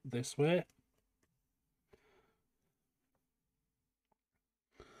this way.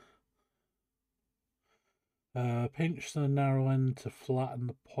 Pinch the narrow end to flatten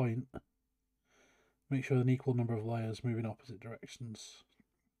the point. Make sure an equal number of layers move in opposite directions.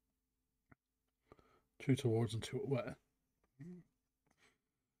 2 towards and 2 away.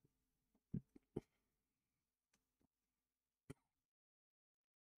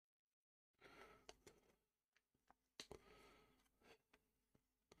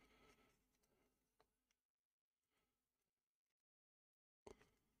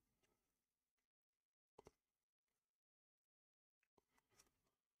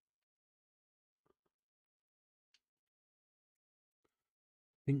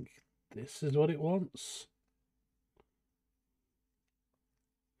 I think this is what it wants.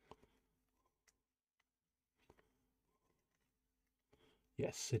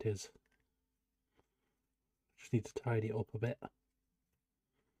 Yes, it is. Just need to tidy it up a bit.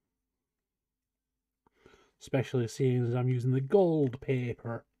 Especially seeing as I'm using the gold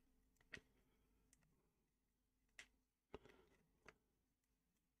paper.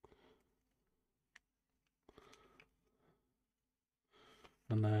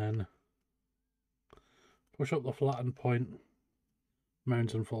 And then push up the flattened point,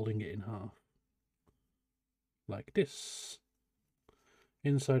 mount and folding it in half. Like this.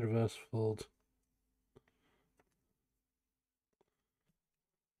 Inside reverse fold.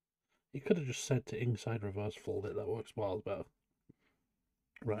 You could have just said to inside reverse fold it, that works miles better.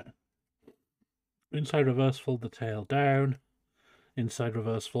 Right. Inside reverse fold the tail down. Inside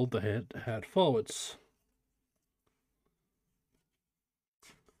reverse fold the head forwards.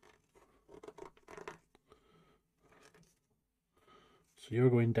 So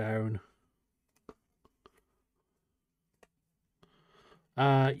you're going down.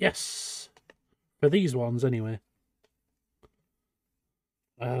 Yes. For these ones anyway.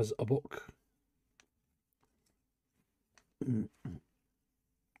 As a book.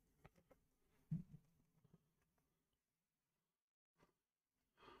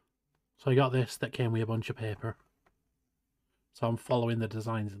 So I got this that came with a bunch of paper. So I'm following the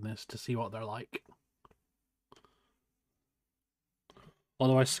designs in this to see what they're like.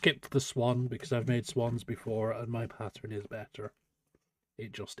 Although I skipped the swan because I've made swans before and my pattern is better.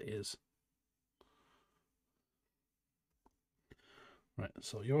 It just is. Right,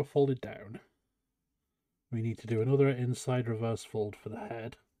 so you're folded down. We need to do another inside reverse fold for the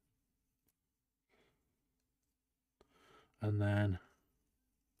head. And then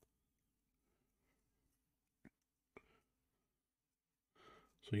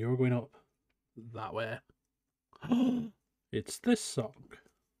so you're going up that way. It's this song.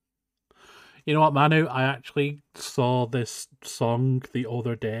 You know what, Manu? I actually saw this song the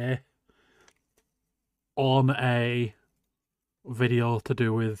other day on a video to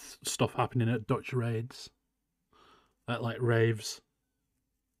do with stuff happening at Dutch raids. At like raves.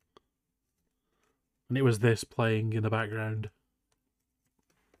 And it was this playing in the background.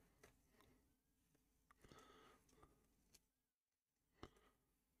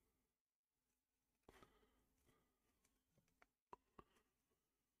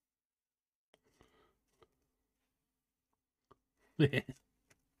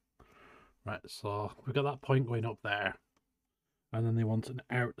 Right, so we've got that point going up there. And then they want an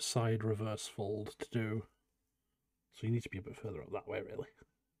outside reverse fold to do. So you need to be a bit further up that way, really.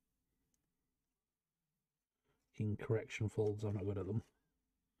 King correction folds, I'm not good at them.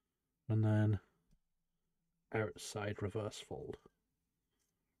 And then outside reverse fold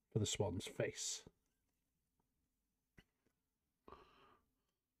for the swan's face.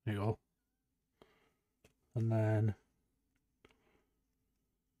 There you go. And then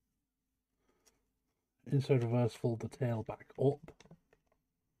inside reverse fold the tail back up.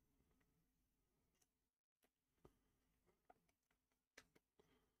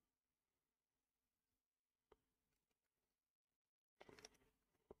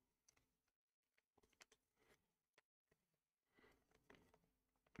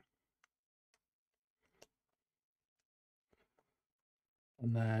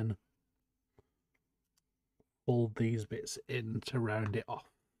 And then fold these bits in to round it off.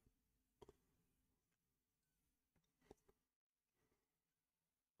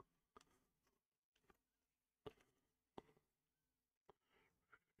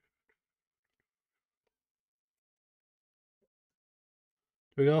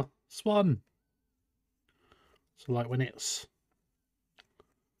 There we go. Swan. So like when it's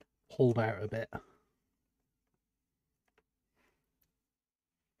pulled out a bit.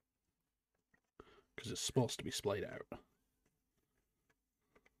 Because it's supposed to be splayed out.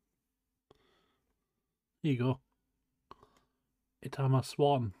 Here you go. It's a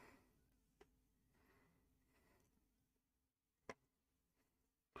swan.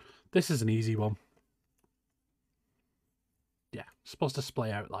 This is an easy one. Yeah, it's supposed to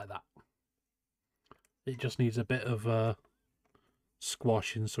splay out like that. It just needs a bit of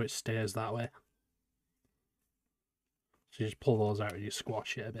squashing so it stays that way. So you just pull those out and you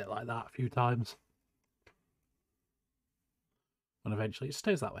squash it a bit like that a few times. And eventually it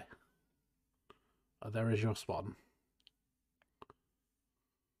stays that way. And there is your swan.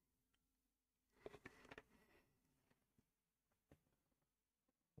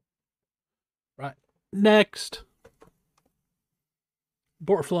 Right, next.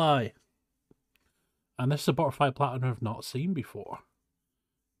 Butterfly. And this is a butterfly pattern I've not seen before.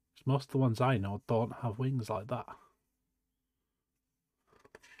 Most of the ones I know don't have wings like that.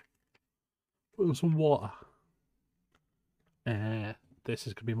 Put some water. This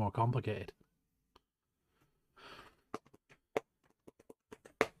is going to be more complicated.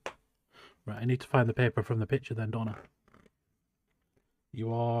 Right, I need to find the paper from the picture then, don't I?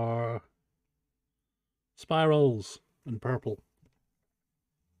 You are spirals and purple.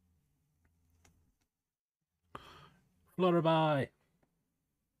 Flutterby.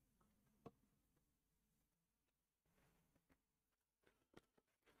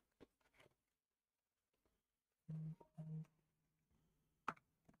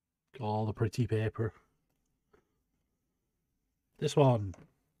 All the pretty paper. This one.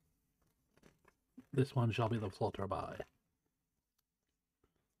 This one shall be the Flutterby.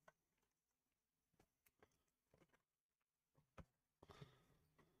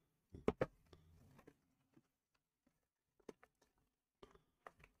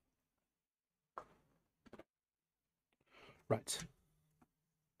 Right.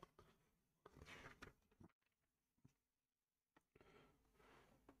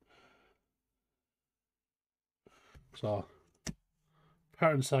 So,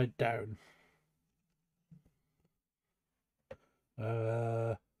 pattern side down.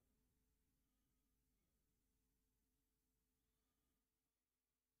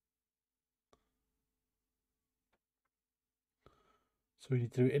 So we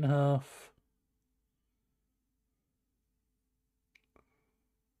need to do it in half.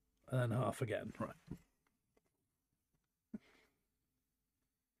 And then half again, right.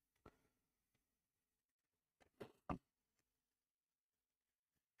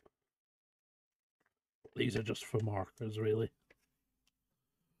 These are just for markers, really.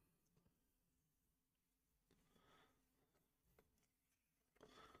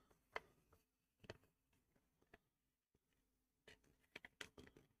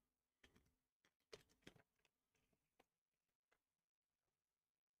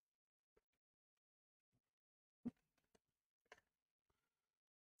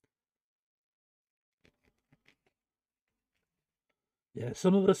 Yeah,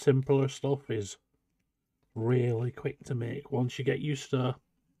 some of the simpler stuff is really quick to make once you get used to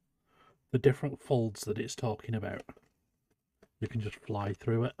the different folds that it's talking about. You can just fly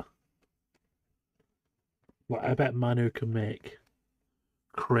through it. Like, I bet Manu can make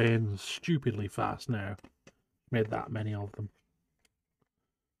cranes stupidly fast now. Made that many of them.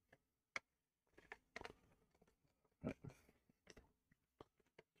 Right.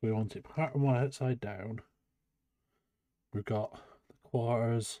 We want it part and one outside down. We've got the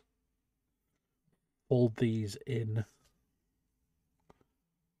quarters. Fold these in.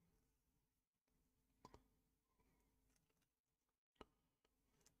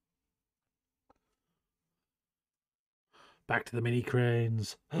 Back to the mini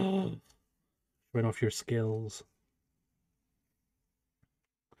cranes. Run off your skills.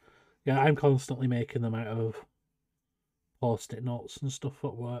 Yeah, I'm constantly making them out of post-it notes and stuff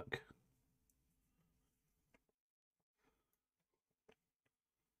at work.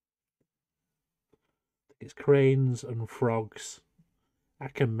 It's cranes and frogs I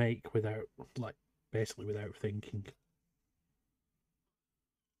can make without, like, basically without thinking.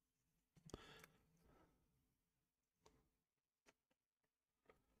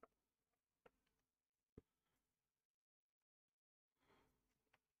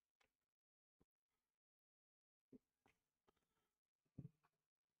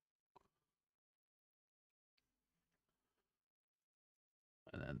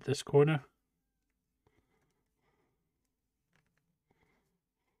 And then this corner.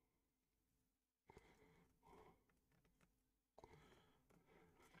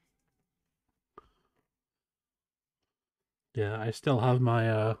 Yeah, I still have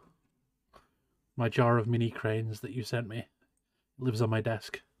my my jar of mini cranes that you sent me. It lives on my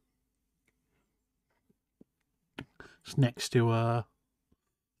desk. It's next to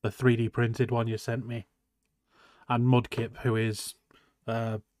the 3D printed one you sent me. And Mudkip, who is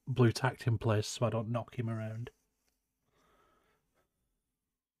blue tacked in place so I don't knock him around.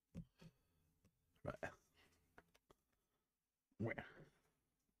 Right.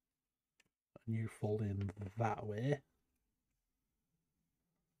 And you fold in that way.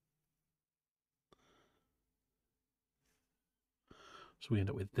 So we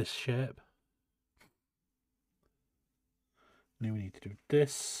end up with this shape. Now we need to do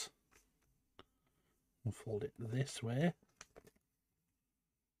this. We'll fold it this way.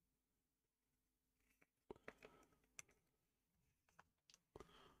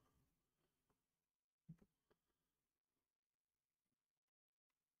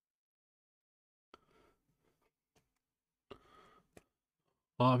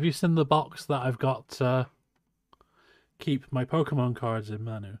 Oh, have you seen the box that I've got to keep my Pokemon cards in,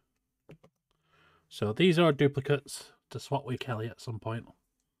 Manu? So these are duplicates to swap with Kelly at some point.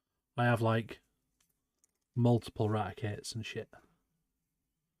 I have like multiple Raticates and shit.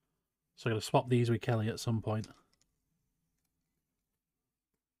 So I'm going to swap these with Kelly at some point.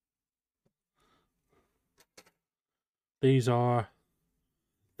 These are...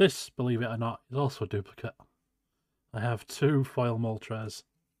 This, believe it or not, is also a duplicate. I have 2 foil Moltres.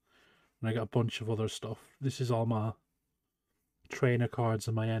 And I got a bunch of other stuff. This is all my trainer cards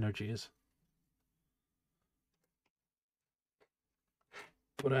and my energies.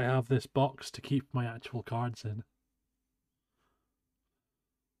 But I have this box to keep my actual cards in.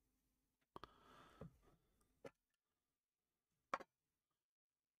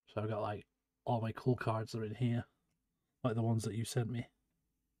 So I've got like all my cool cards are in here. Like the ones that you sent me.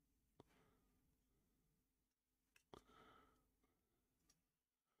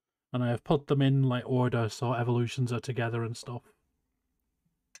 And I have put them in like order so evolutions are together and stuff.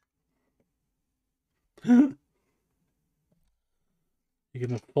 You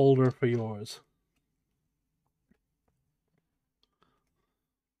get a folder for yours.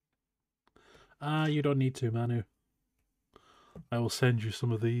 Ah, you don't need to, Manu. I will send you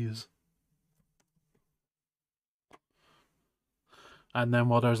some of these. And then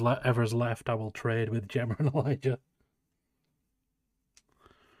whatever's ever's left, I will trade with Gemma and Elijah.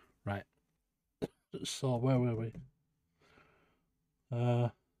 So where were we?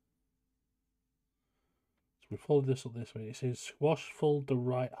 So we fold this up this way. It says squash fold the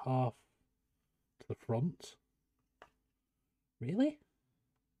right half to the front. Really?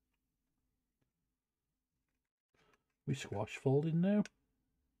 We squash folding now?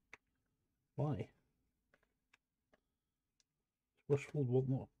 Why? Squash fold one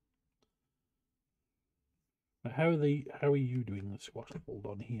more. Now how are you doing the squash fold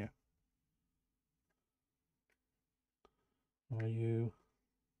on here? Are you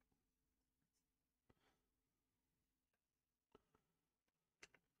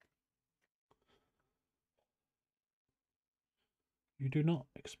You do not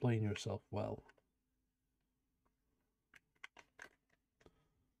explain yourself well.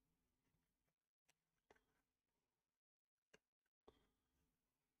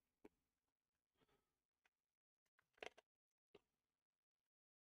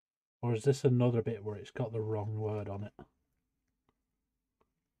 Or is this another bit where it's got the wrong word on it?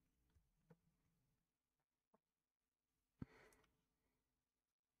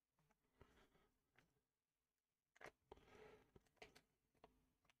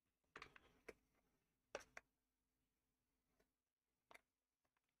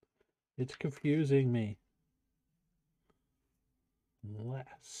 It's confusing me.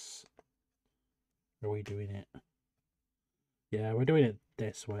 Unless... Are we doing it? Yeah, we're doing it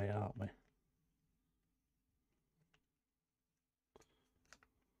this way, aren't we?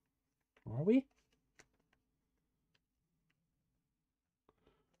 Are we?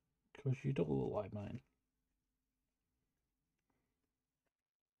 Because you don't look like mine.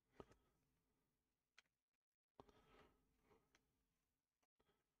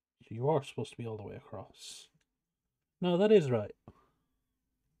 So you are supposed to be all the way across. No, that is right.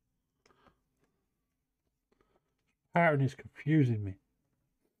 Pattern is confusing me.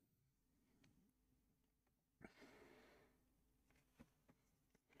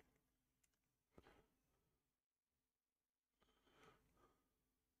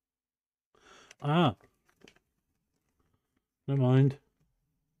 Ah. Never mind.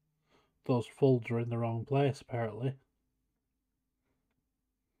 Those folds are in the wrong place, apparently.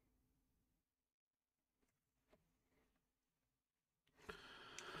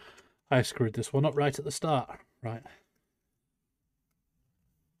 I screwed this one up right at the start. Right.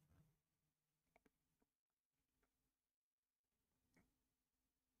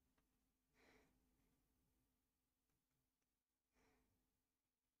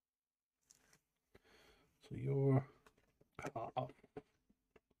 So you're half,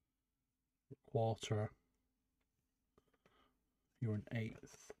 quarter, you're an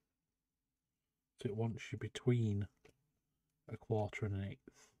eighth. So it wants you between a quarter and an eighth.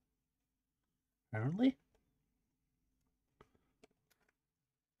 Apparently.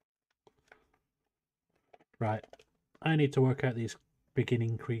 Right. I need to work out these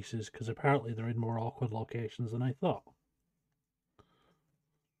beginning creases because apparently they're in more awkward locations than I thought.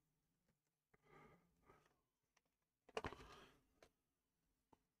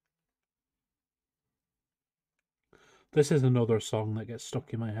 This is another song that gets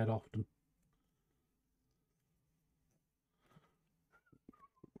stuck in my head often.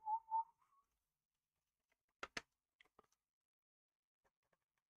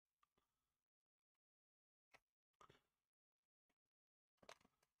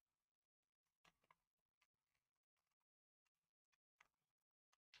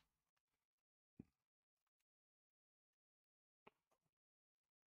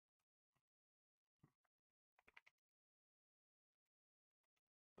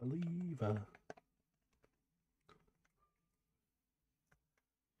 Believer.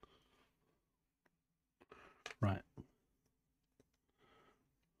 Right.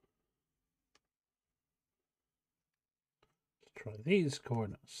 Let's try these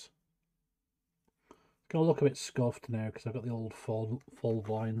corners. It's going to look a bit scuffed now because I've got the old fold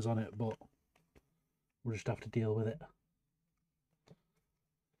lines on it, but we'll just have to deal with it.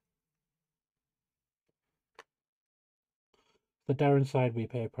 The downside with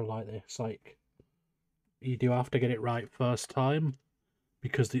paper like this, like, you do have to get it right first time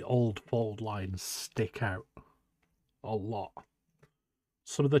because the old fold lines stick out a lot.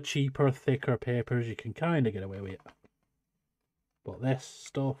 Some of the cheaper, thicker papers you can kind of get away with it. But this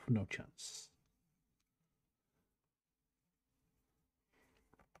stuff, no chance.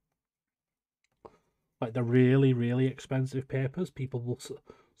 Like the really, really expensive papers,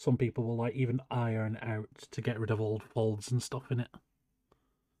 some people will like even iron out to get rid of old folds and stuff in it.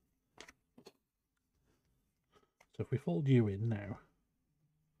 So if we fold you in now.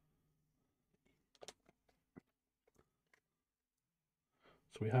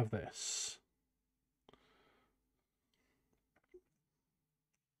 So we have this.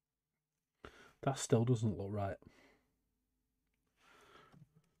 That still doesn't look right.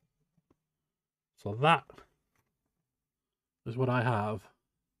 So that is what I have.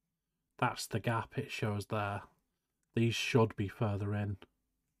 That's the gap it shows there. These should be further in,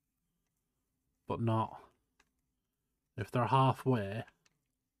 but not. If they're halfway,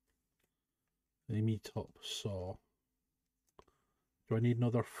 they meet up. So, do I need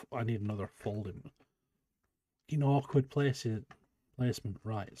another? I need another folding. In awkward placement,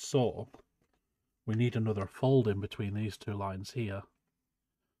 right? So, we need another fold in between these two lines here,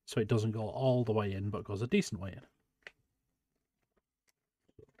 so it doesn't go all the way in, but goes a decent way in.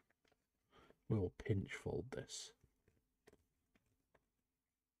 We will pinch fold this.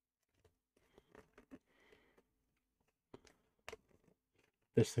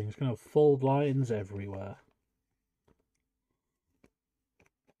 This thing's going to have fold lines everywhere.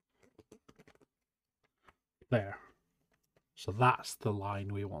 There. So that's the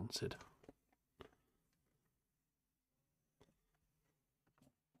line we wanted.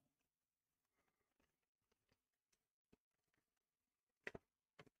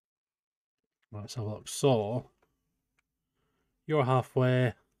 Let's have a look. So, you're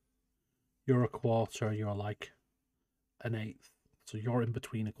halfway, you're a quarter, you're like an eighth. So you're in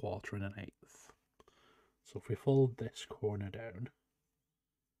between a quarter and an eighth. So if we fold this corner down,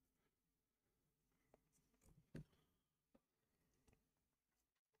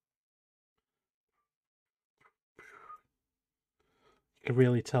 you can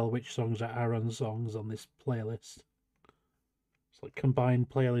really tell which songs are Aaron's songs on this playlist. It's like combined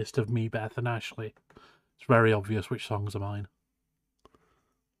playlist of me, Beth, and Ashley. It's very obvious which songs are mine.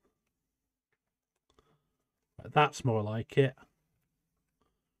 Right, that's more like it.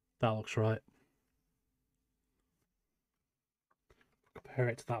 That looks right. Compare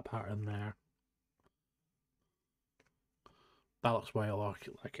it to that pattern there. That looks way like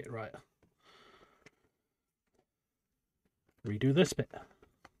it, right? Redo this bit.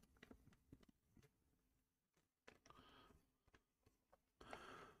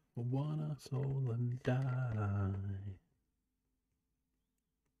 Wanna soul and die.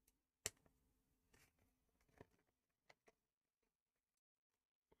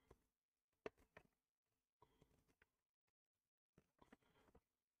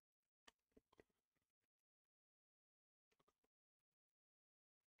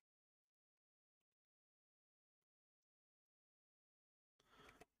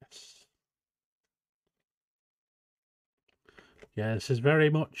 Yeah, this is very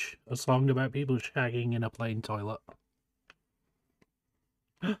much a song about people shagging in a plain toilet.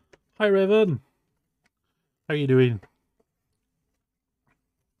 Hi, Raven. How are you doing?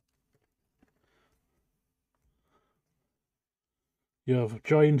 You have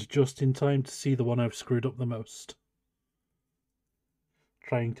joined just in time to see the one I've screwed up the most.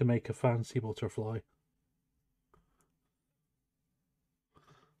 Trying to make a fancy butterfly.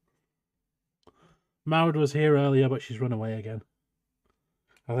 Maud was here earlier, but she's run away again.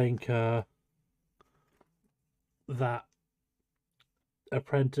 I think that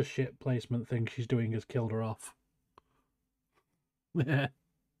apprenticeship placement thing she's doing has killed her off. There.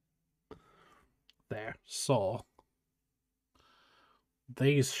 So,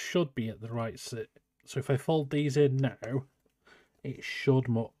 these should be at the right sit. So if I fold these in now, it should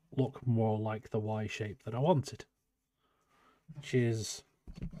look more like the Y shape that I wanted. Which is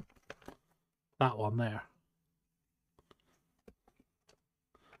that one there.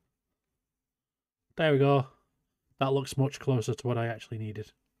 There we go. That looks much closer to what I actually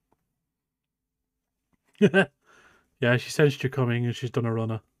needed. Yeah, she sensed you coming and she's done a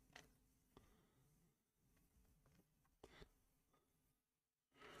runner.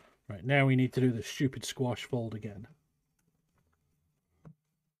 Right, now we need to do the stupid squash fold again.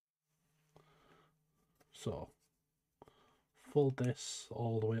 So, fold this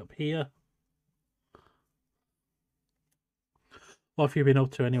all the way up here. What have you been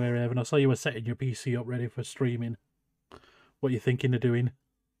up to anyway, Raven? I saw you were setting your PC up ready for streaming. What are you thinking of doing?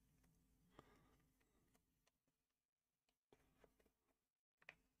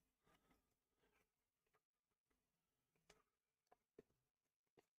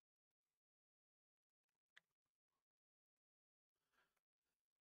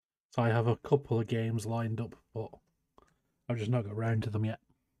 So I have a couple of games lined up, but I've just not got around to them yet.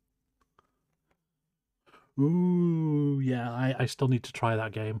 Ooh, yeah, I still need to try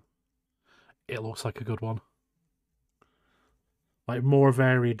that game. It looks like a good one. Like, more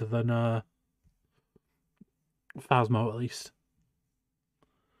varied than Phasmo, at least.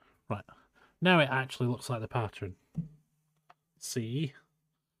 Right. Now it actually looks like the pattern. See?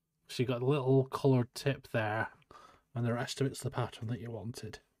 So you got a little coloured tip there, and the rest of it's the pattern that you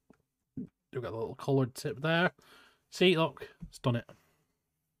wanted. We've got a little coloured tip there. See, look, it's done it.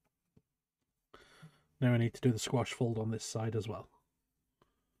 Now I need to do the squash fold on this side as well.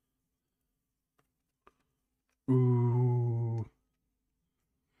 Ooh.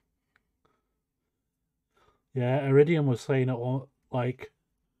 Yeah, Iridium was saying it won't, like,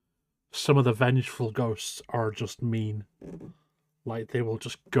 some of the vengeful ghosts are just mean. Like, they will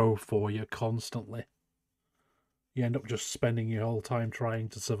just go for you constantly. You end up just spending your whole time trying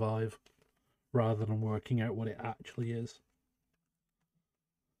to survive, rather than working out what it actually is.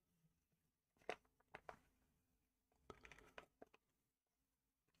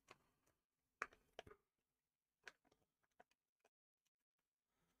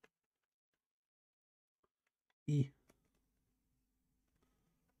 E.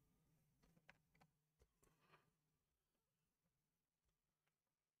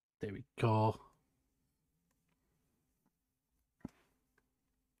 There we go.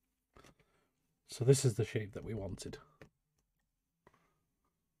 So this is the shape that we wanted.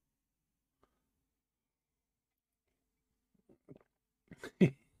 Yeah,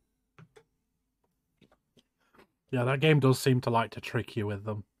 that game does seem to like to trick you with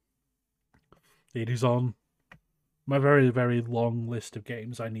them. It is on my very, very long list of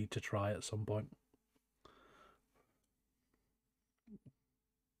games I need to try at some point.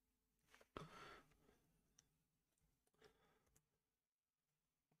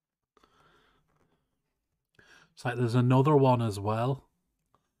 It's like there's another one as well.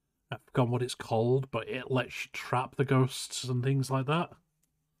 I've forgotten what it's called, but it lets you trap the ghosts and things like that.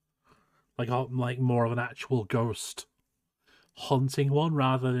 Like more of an actual ghost hunting one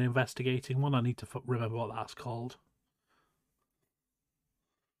rather than investigating one. I need to remember what that's called.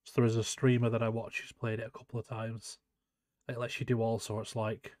 So there is a streamer that I watch who's played it a couple of times. It lets you do all sorts,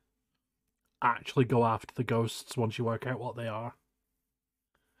 like actually go after the ghosts once you work out what they are.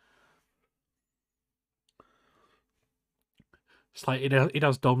 It's like it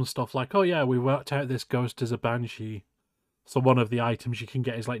does dumb stuff like, oh yeah, we worked out this ghost is a banshee. So one of the items you can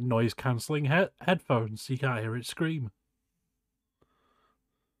get is like noise cancelling headphones, so you can't hear it scream.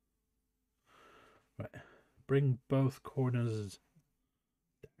 Right, bring both corners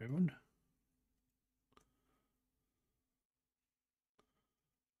down.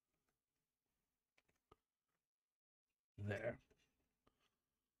 There.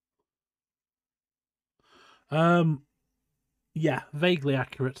 Yeah, vaguely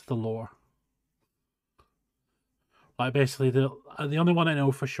accurate to the lore. Like basically the only one I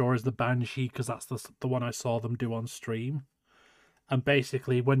know for sure is the Banshee, because that's the one I saw them do on stream. And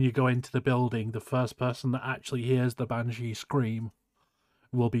basically when you go into the building, the first person that actually hears the Banshee scream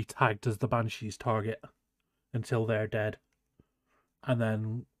will be tagged as the Banshee's target until they're dead. And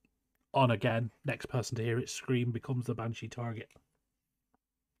then on again, next person to hear it scream becomes the Banshee target.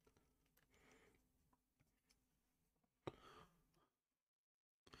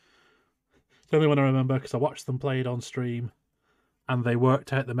 The only one I remember because I watched them play it on stream, and they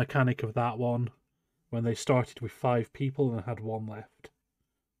worked out the mechanic of that one when they started with 5 people and had 1 left.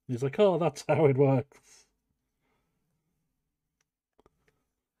 And he's like, oh, that's how it works.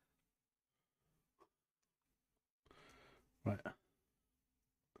 Right.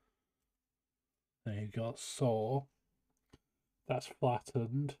 There you go. So that's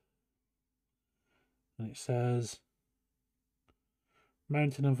flattened. And it says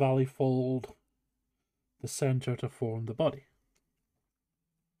mountain and valley fold the center to form the body.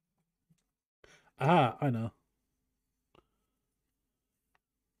 Ah, I know.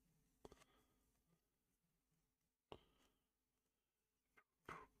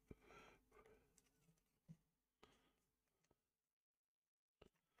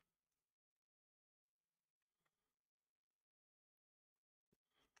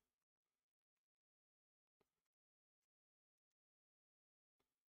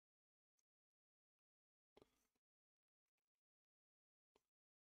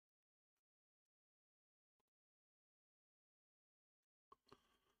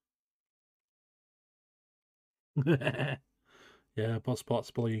 Yeah, but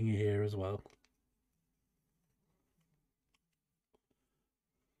Spot's bullying you here as well.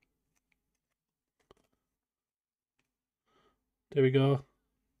 There we go.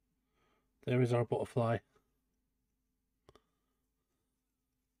 There is our butterfly.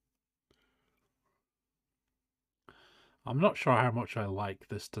 I'm not sure how much I like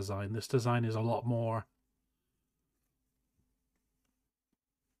this design. This design is a lot more,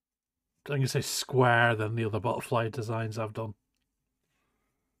 I'm going to say, square than the other butterfly designs I've done.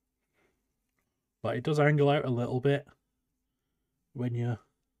 But it does angle out a little bit when you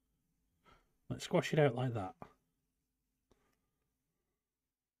squash it out like that.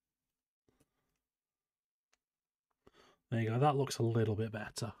 There you go. That looks a little bit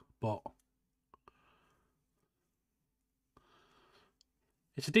better, but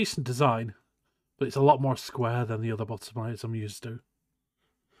it's a decent design, but it's a lot more square than the other butterflies I'm used to.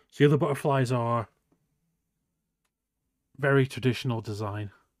 So the other butterflies are very traditional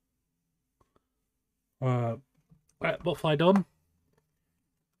design. Right, butterfly done.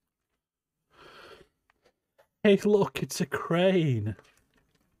 Hey, look, it's a crane.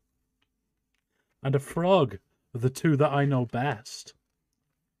 And a frog, the two that I know best.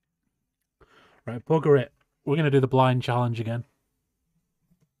 Right, bugger it. We're going to do the blind challenge again.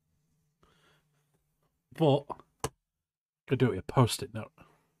 But, gonna do it with a post-it note.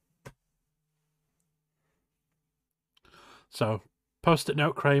 So, post-it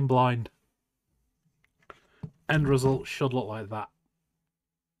note, crane, blind. End result should look like that.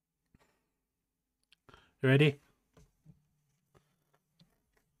 You ready?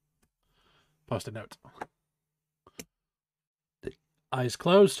 Post-it note. Eyes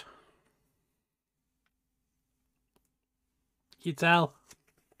closed. You tell.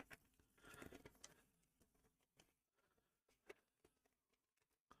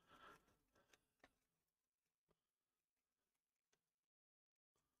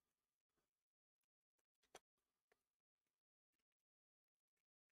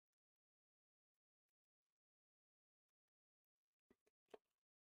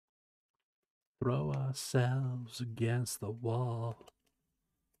 Throw ourselves against the wall.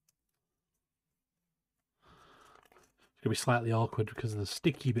 It's going to be slightly awkward because of the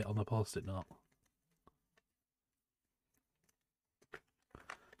sticky bit on the post-it note.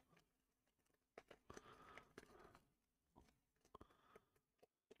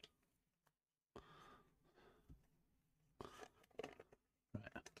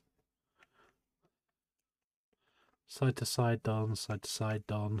 Right. Side to side done, side to side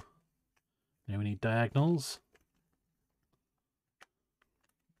done. Now we need diagonals.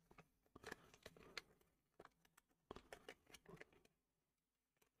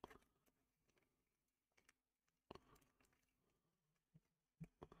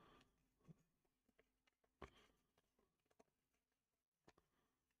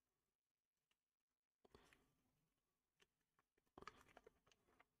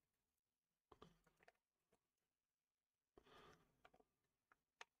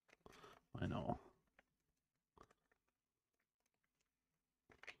 I know.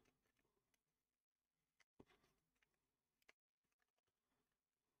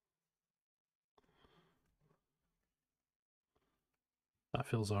 That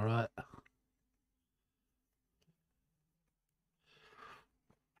feels alright.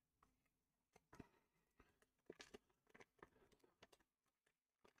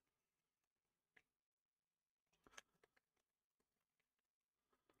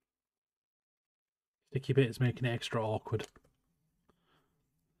 Sticky bit is making it extra awkward.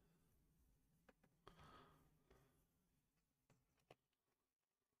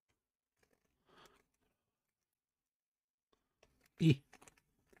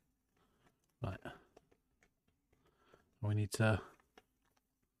 Right. We need to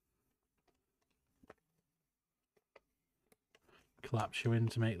collapse you in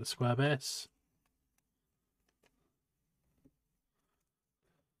to make the square base.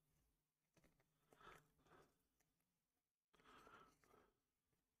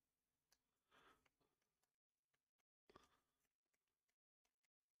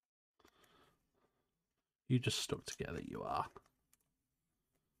 You just stuck together, you are.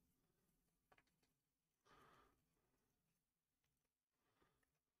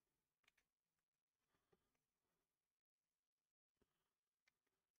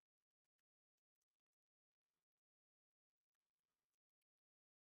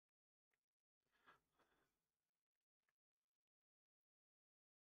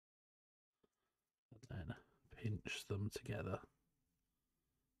 And then pinch them together.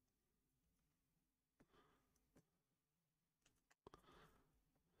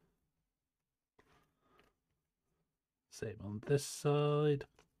 Same on this side.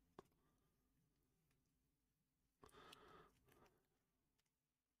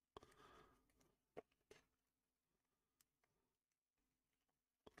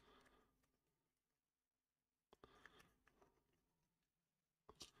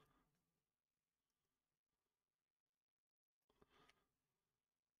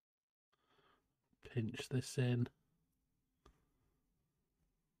 Pinch this in.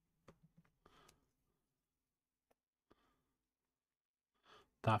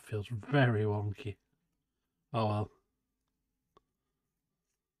 That feels very wonky. Oh well.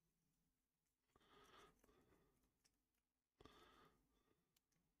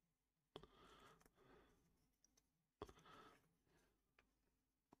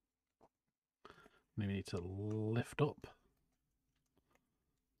 Maybe need to lift up.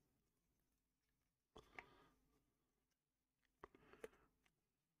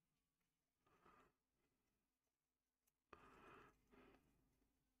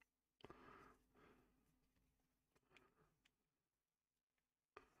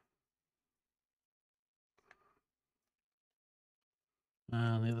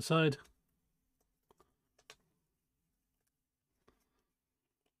 And the other side.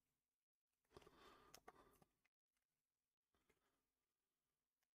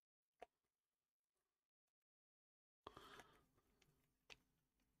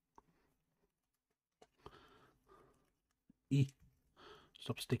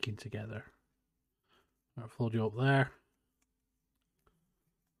 Stop sticking together. I'll fold you up there.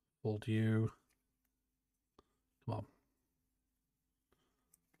 Fold you. Come on.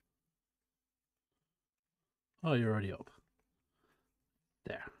 Oh, you're already up.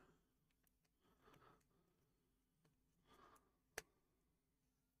 There.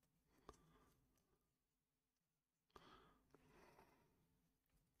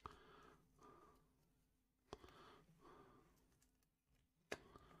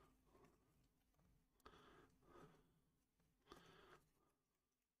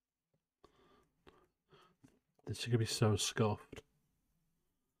 This is going to be so scuffed.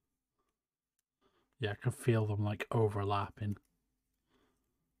 Yeah, I can feel them like overlapping.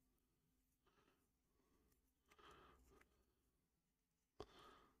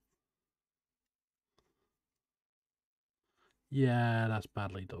 Yeah, that's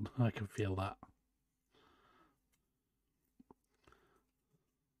badly done. I can feel that.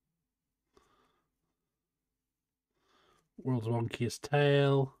 World's wonkiest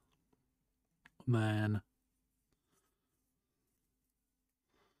tail. Man.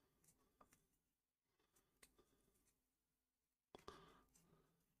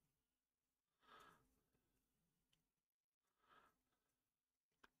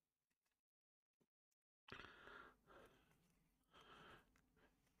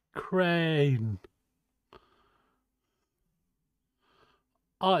 Crane.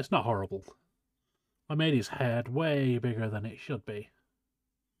 Oh, it's not horrible. I made his head way bigger than it should be.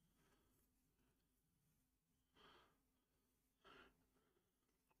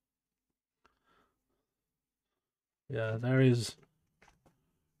 Yeah, there is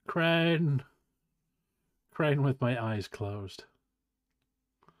Crane. Crane with my eyes closed.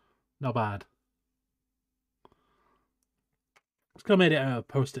 Not bad. It's gonna make it a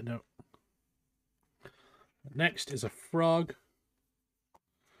post-it note. Next is a frog.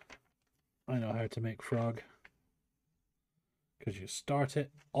 I know how to make frog. Because you start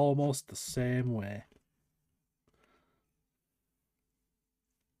it almost the same way.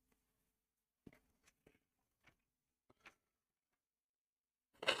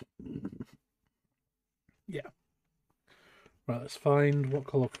 Yeah. Right, let's find what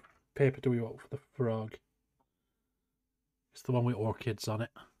colour paper do we want for the frog. It's the one with orchids on it.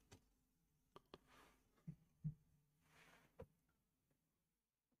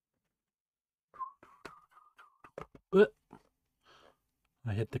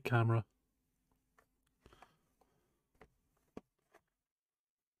 I hit the camera.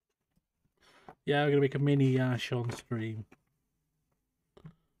 Yeah, we're going to make a mini Ash on stream.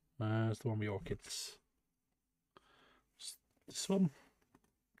 That's the one with orchids. This one?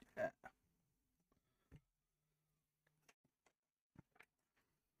 Yeah.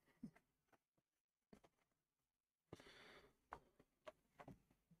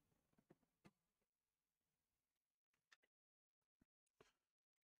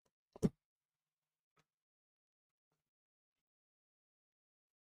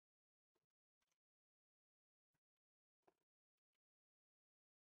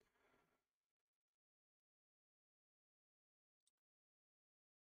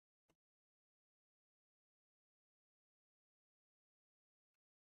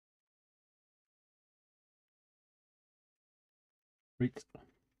 Right.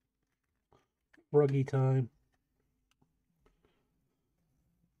 Froggy time.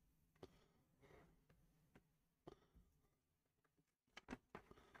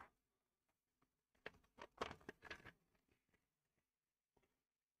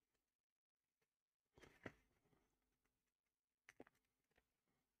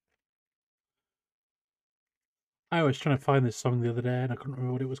 I was trying to find this song the other day and I couldn't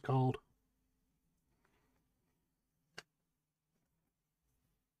remember what it was called.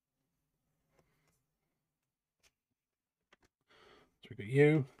 So we got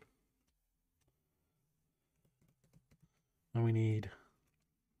you. And we need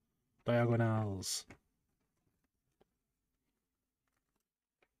diagonals.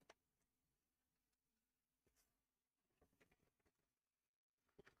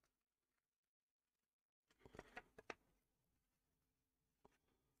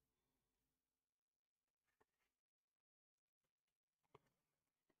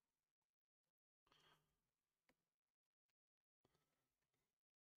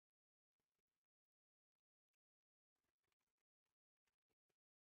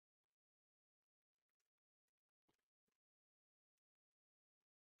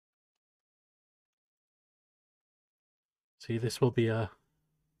 See, this will be an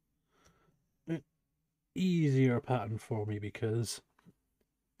easier pattern for me because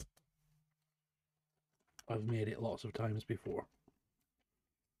I've made it lots of times before.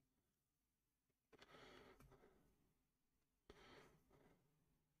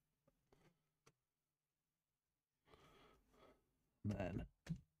 And then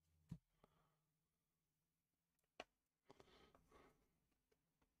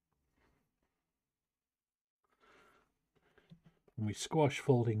when we squash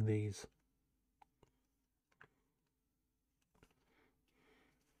folding these,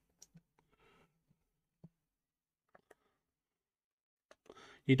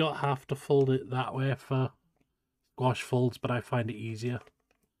 you don't have to fold it that way for squash folds, but I find it easier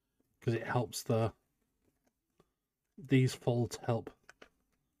because it helps these folds help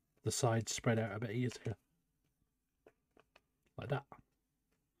the sides spread out a bit easier. Like that.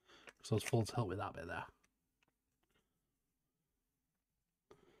 So those folds help with that bit there.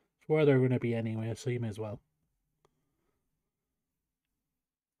 It's where they're going to be anyway, so you may as well.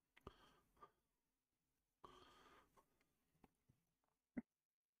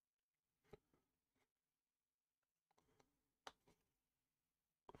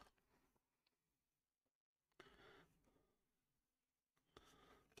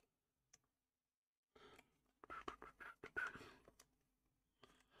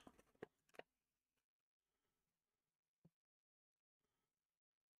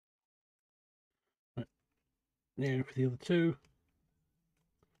 Right. Now for the other two.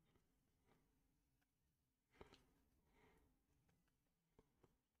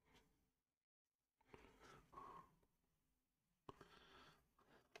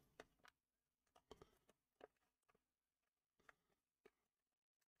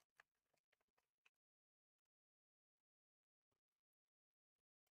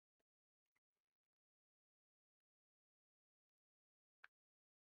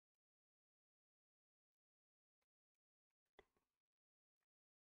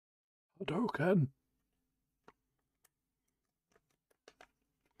 Hadouken.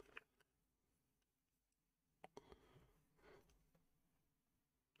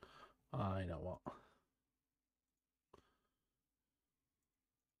 I know what.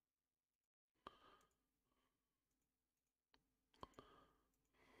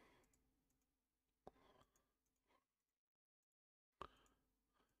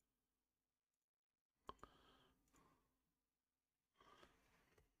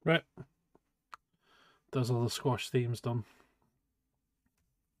 Right. Those are the squash themes done.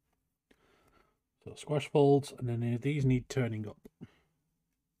 So squash folds, and then these need turning up.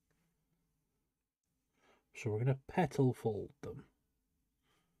 So we're going to petal fold them.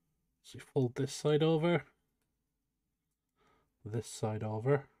 So you fold this side over, this side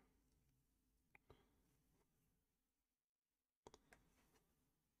over.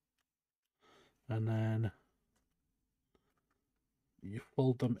 And then you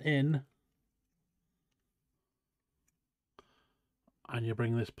fold them in, and you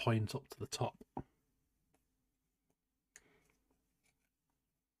bring this point up to the top.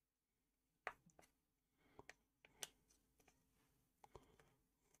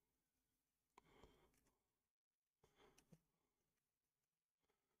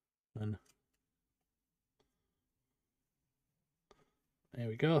 And there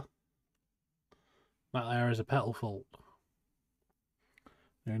we go. That there is a petal fold.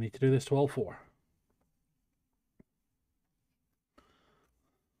 Now I need to do this to all four.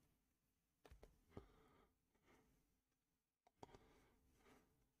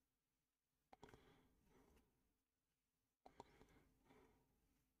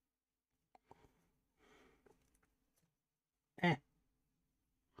 Eh.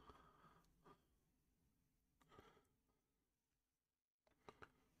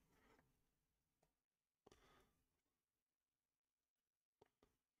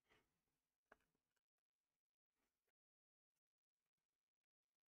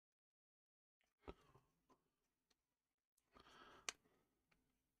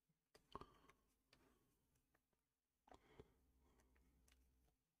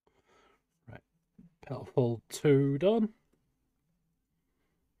 Right, petal fold 2 done.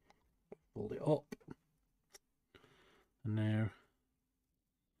 Fold it up. And now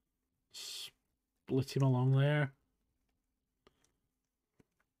split him along there.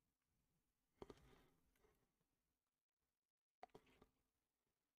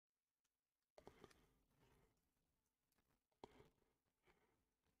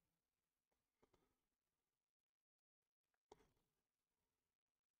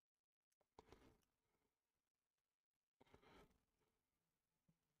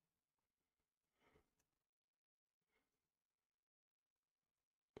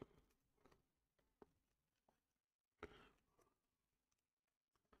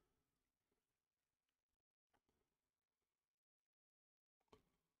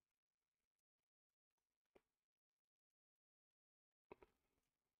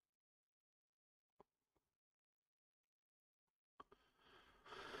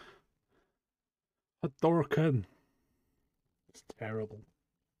 Hadouken. It's terrible.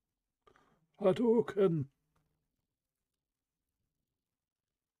 Hadouken.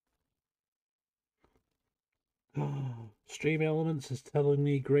 Stream Elements is telling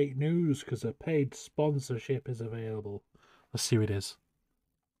me great news because a paid sponsorship is available. Let's see who it is.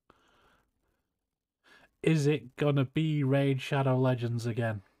 Is it gonna be Raid Shadow Legends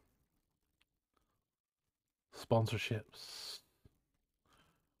again? Sponsorships.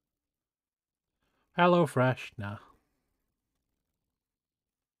 HelloFresh? Nah.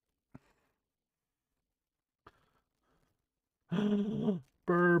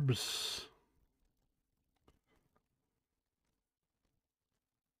 Burbs.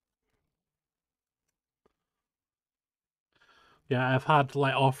 Yeah, I've had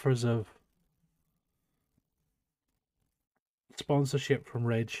like offers of sponsorship from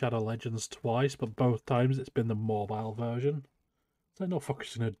Raid Shadow Legends twice, but both times it's been the mobile version. So no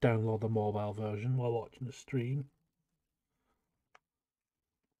fucker's gonna download the mobile version while watching the stream.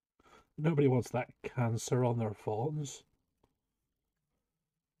 Nobody wants that cancer on their phones.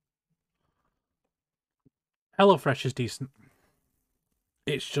 HelloFresh is decent.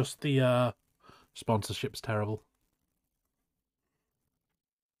 It's just the sponsorship's terrible.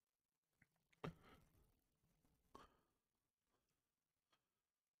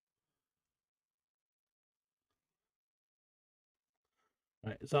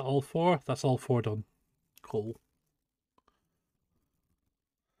 Right, is that all four? That's all four done. Cool.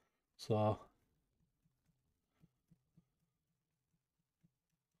 So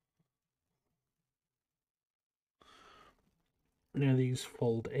now these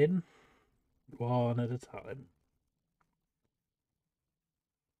fold in one at a time.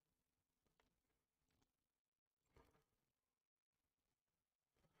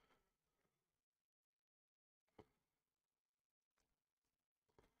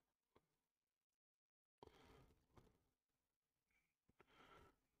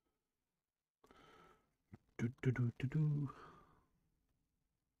 Do do do do do.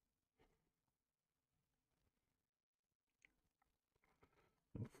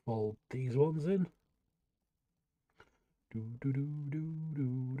 Fold these ones in. Do do do do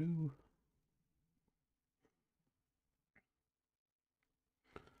do do.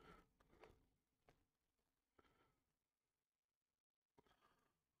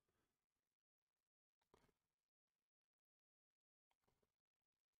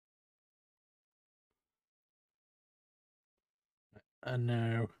 And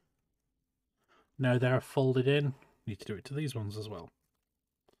now they're folded in. Need to do it to these ones as well.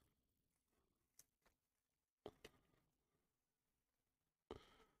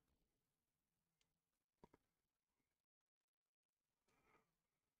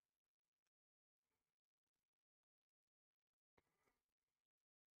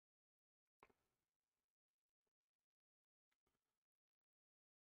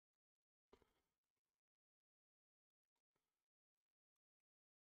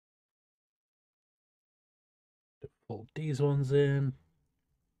 Fold these ones in.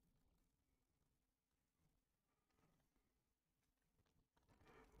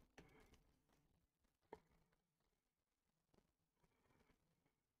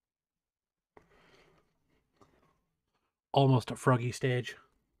 Almost at froggy stage.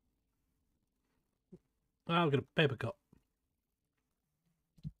 I'll get a paper cut.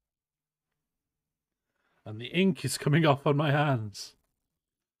 And the ink is coming off on my hands.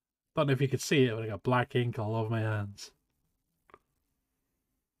 Don't know if you could see it, but I got black ink all over my hands.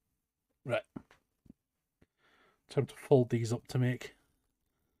 Right. Time to fold these up to make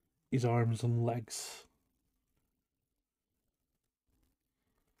these arms and legs.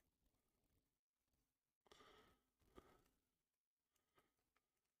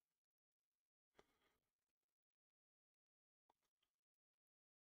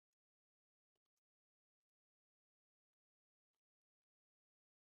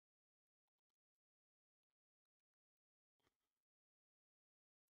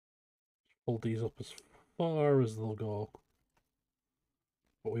 Fold these up as far as they'll go.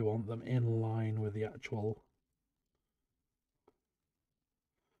 But we want them in line with the actual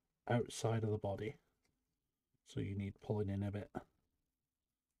outside of the body. So you need pulling in a bit.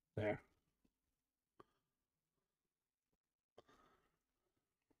 There.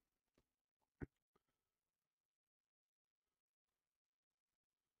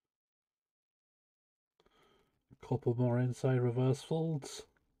 A couple more inside reverse folds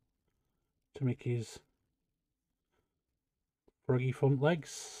to make his froggy front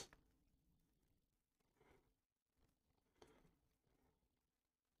legs.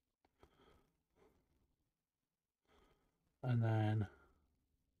 And then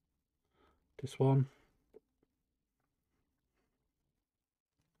This one.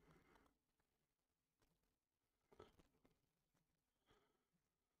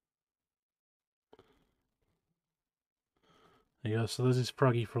 There you go, so there's his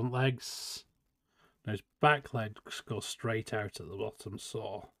froggy front legs. Now his back legs go straight out at the bottom,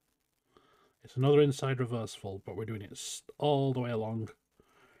 so it's another inside reverse fold, but we're doing it all the way along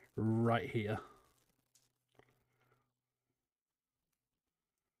right here.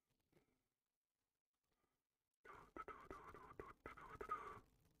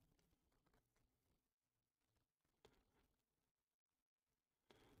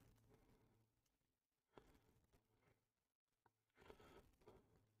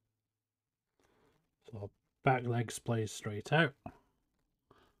 So back leg splays straight out.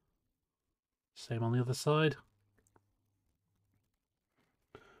 Same on the other side.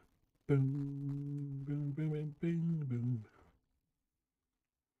 Boom, boom, boom, boom, boom, boom.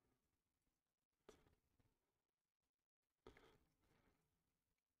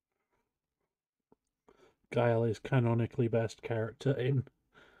 Guile is canonically best character in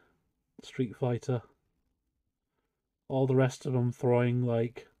Street Fighter. All the rest of them throwing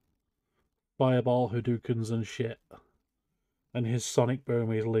like fireball Hadoukens and shit. And his sonic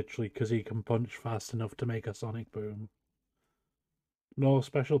boom is literally because he can punch fast enough to make a sonic boom. No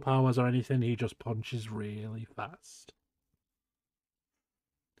special powers or anything, he just punches really fast.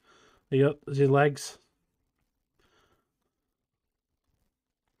 Yep, there's his legs.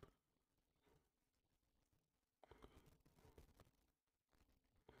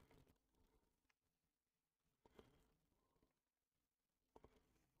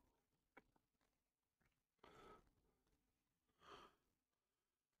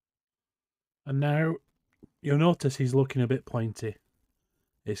 And now you'll notice he's looking a bit pointy.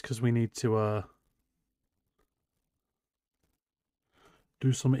 It's because we need to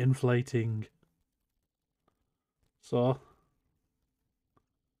do some inflating. So,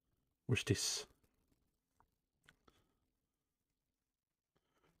 watch this.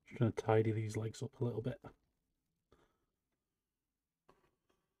 Just trying to tidy these legs up a little bit.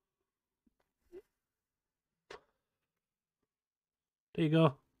 There you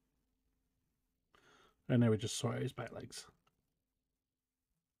go. And now we just sort out his back legs.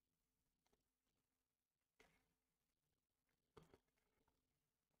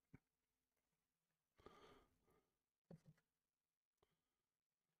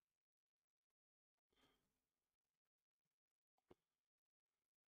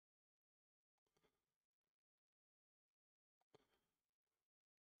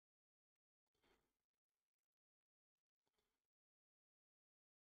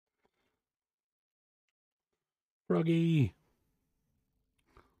 Froggy!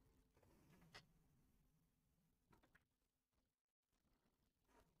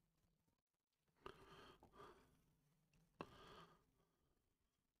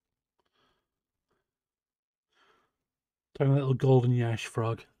 Tiny little golden yash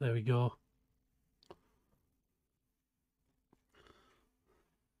frog. There we go.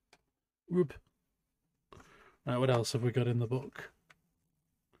 Whoop. Right, what else have we got in the book?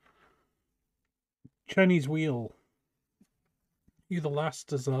 Chinese wheel. You the last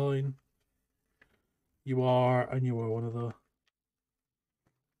design. You are, and you are one of the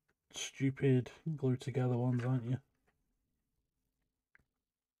stupid glued together ones, aren't you?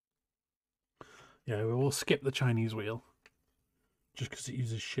 Yeah, we will skip the Chinese wheel. Just because it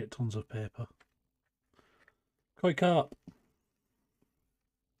uses shit tons of paper. Koi carp.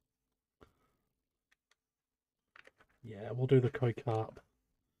 Yeah, we'll do the koi carp.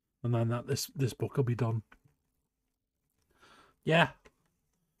 And then this book will be done. Yeah.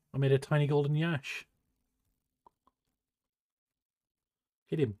 I made a tiny golden yash.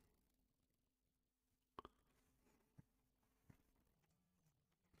 Hit him.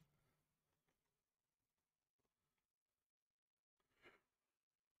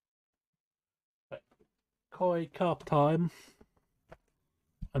 Right. Koi carp time.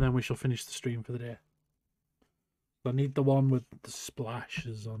 And then we shall finish the stream for the day. I need the one with the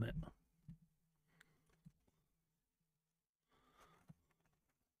splashes on it.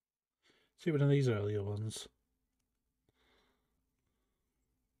 See one of these earlier ones.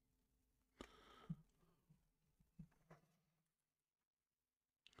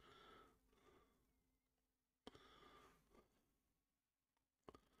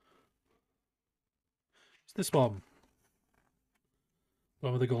 It's this one. The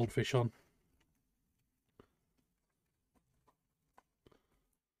one with the goldfish on.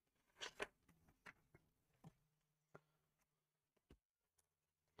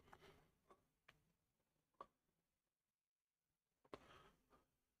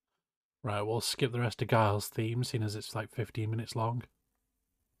 Right, we'll skip the rest of Giles' theme, seeing as it's like 15 minutes long.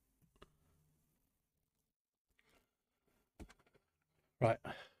 Right,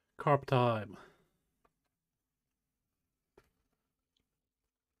 carp time.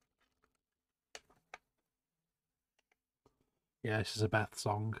 Yeah, this is a Beth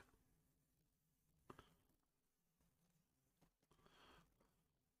song.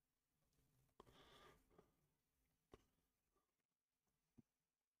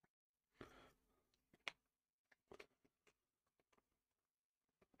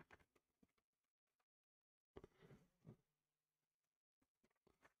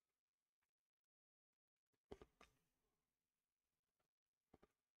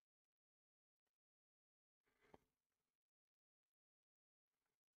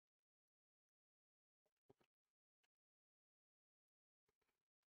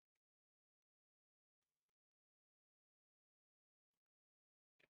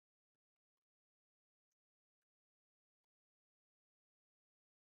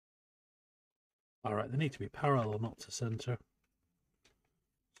 Alright, they need to be parallel, not to centre.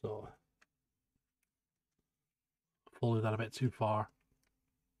 So, folded that a bit too far.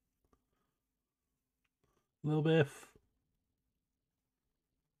 A little bit.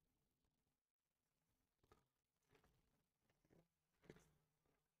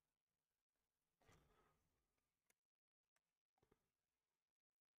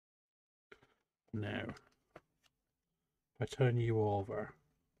 Now, if I turn you over,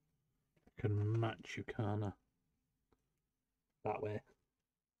 I can match you, kinda. That way.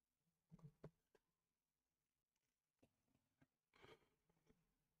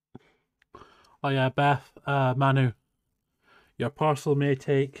 Oh yeah, Beth, Manu, your parcel may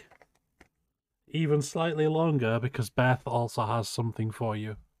take even slightly longer because Beth also has something for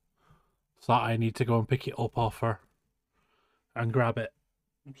you. So I need to go and pick it up off her and grab it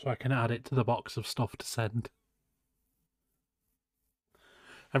so I can add it to the box of stuff to send.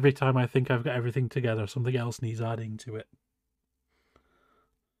 Every time I think I've got everything together, something else needs adding to it.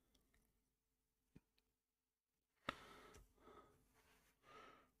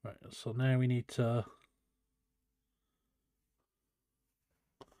 Right, so now we need to...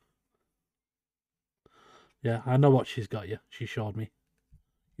 Yeah, I know what she's got you. She showed me.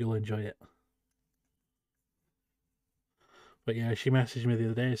 You'll enjoy it. But yeah, she messaged me the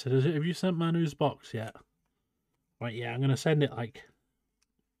other day and said, have you sent Manu's box yet? Right, yeah, I'm going to send it like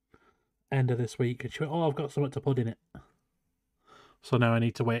end of this week. And she went, oh, I've got something to put in it. So now I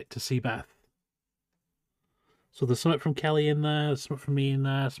need to wait to see Beth. So there's something from Kelly in there, there's something from me in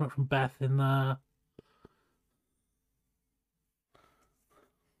there, something from Beth in there.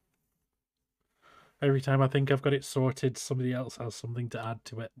 Every time I think I've got it sorted, somebody else has something to add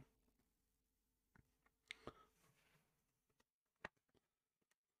to it.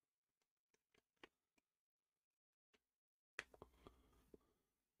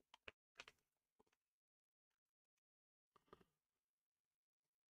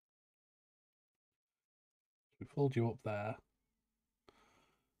 We fold you up there.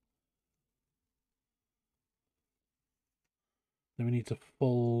 Then we need to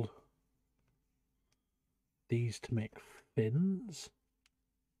fold these to make fins.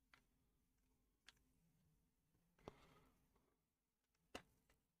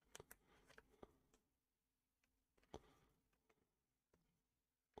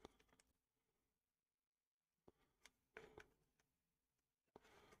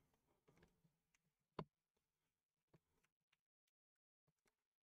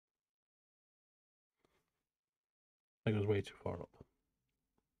 That goes way too far up.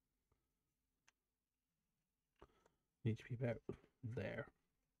 Needs to be about there.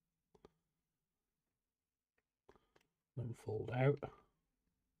 Then fold out.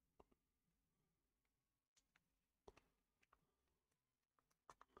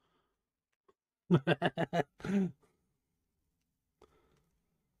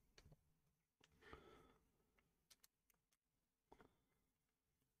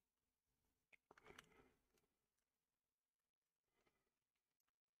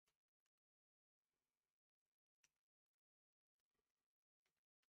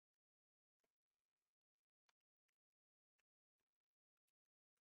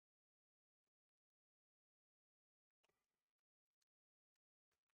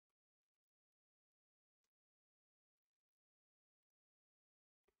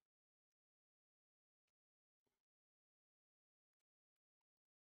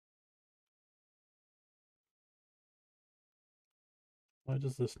 Why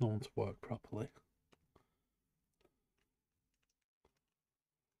does this not work properly?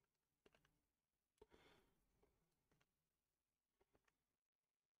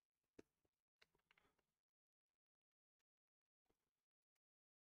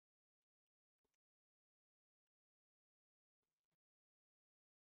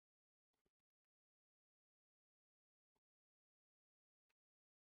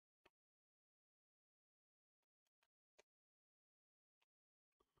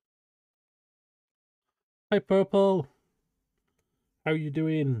 Hi, Purple. How you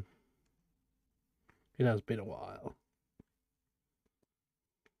doing? It has been a while.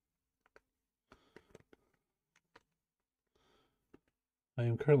 I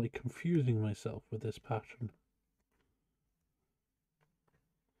am currently confusing myself with this pattern.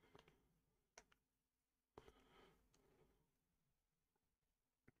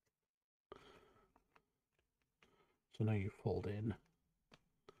 So now you fold in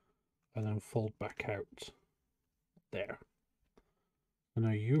and then fold back out. There. And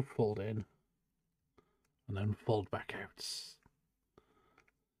now you fold in and then fold back out.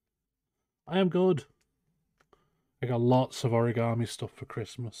 I am good. I got lots of origami stuff for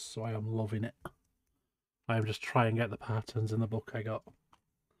Christmas, so I am loving it. I am just trying to get the patterns in the book I got.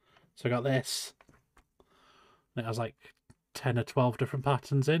 So I got this. It has like 10 or 12 different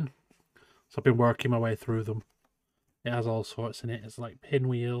patterns in. So I've been working my way through them. It has all sorts in it. It's like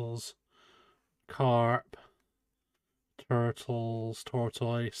pinwheels, carp, turtles,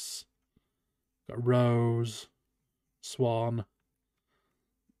 tortoise, got rose, swan.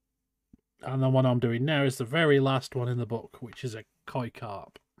 And the one I'm doing now is the very last one in the book, which is a koi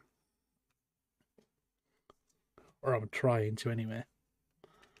carp. Or I'm trying to anyway.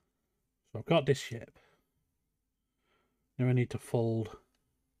 So I've got this shape. Now I need to fold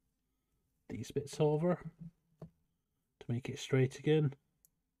these bits over to make it straight again.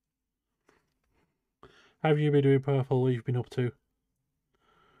 How have you been doing, Purple? What have you been up to?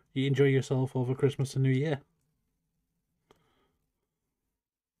 You enjoy yourself over Christmas and New Year?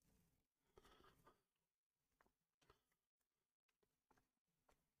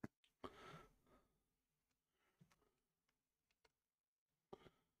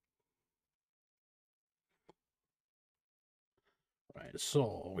 Right,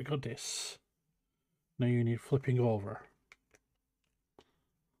 so we got this. Now you need flipping over.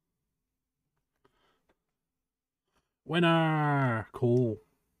 Winner! Cool.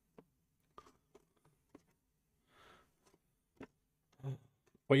 What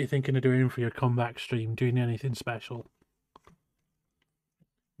are you thinking of doing for your comeback stream? Doing anything special?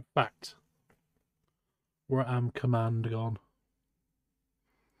 In fact, where am Command gone?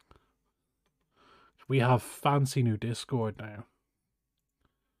 We have fancy new Discord now.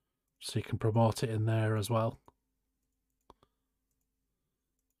 So you can promote it in there as well.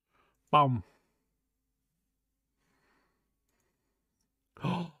 Bam!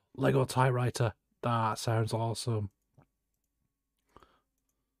 Oh, Lego typewriter. That sounds awesome.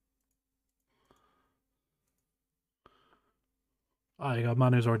 Oh, you got a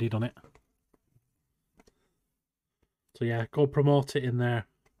man who's already done it. So yeah, go promote it in there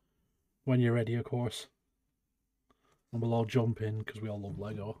when you're ready, of course. And we'll all jump in because we all love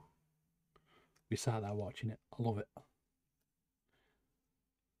Lego. We sat there watching it. I love it.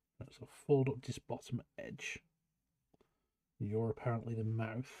 So fold up this bottom edge. You're apparently the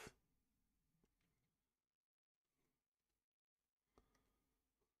mouth.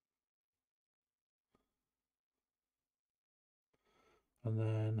 And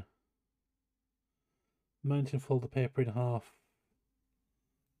then mount and fold the paper in half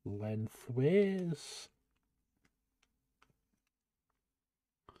lengthways.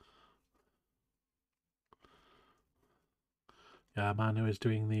 Yeah, man who is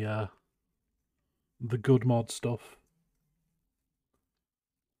doing the good mod stuff.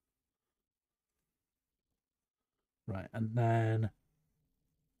 Right, and then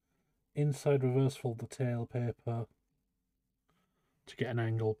inside reverse fold the tail paper to get an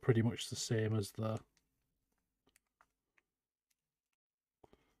angle pretty much the same as the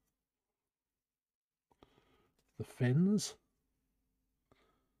fins.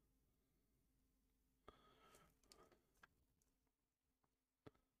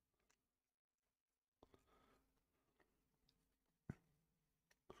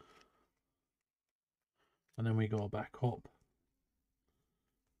 And then we go back up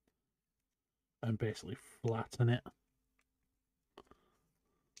and basically flatten it.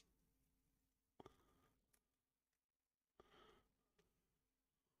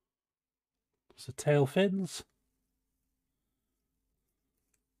 So tail fins.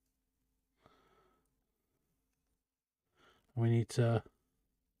 We need to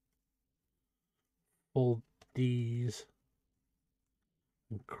fold these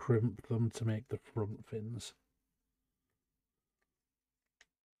and crimp them to make the front fins.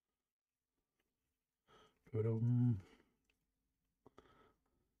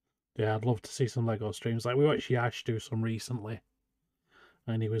 Yeah, I'd love to see some Lego streams. Like we watched Yash do some recently,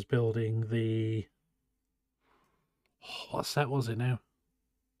 and he was building the what set was it now?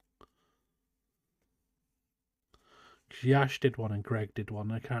 Yash did one and Greg did one.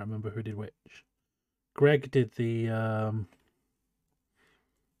 I can't remember who did which. Greg did the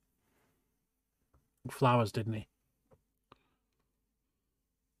flowers, didn't he?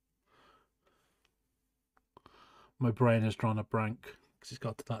 My brain has drawn a blank because it's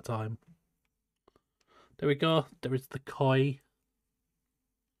got to that time. There we go. There is the koi.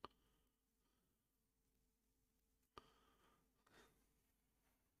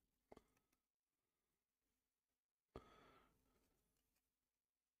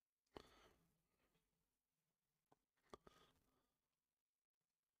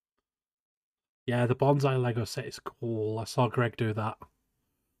 Yeah, the bonsai Lego set is cool. I saw Greg do that.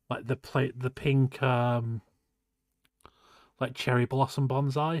 Like the pink like cherry blossom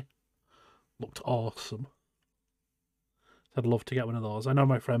bonsai looked awesome. I'd love to get one of those. I know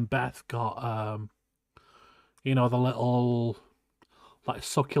my friend Beth got you know, the little like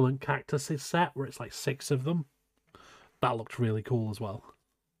succulent cactuses set where it's like 6 of them. That looked really cool as well.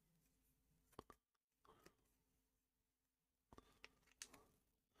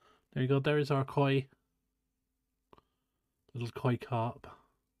 There you go, there is our koi. Little koi carp.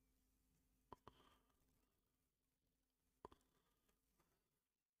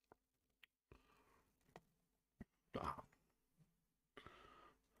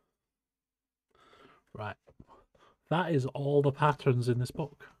 Right. That is all the patterns in this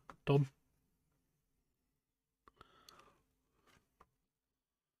book. Done.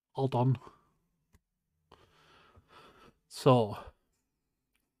 All done. So,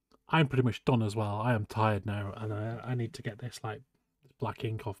 I'm pretty much done as well. I am tired now, and I need to get this like black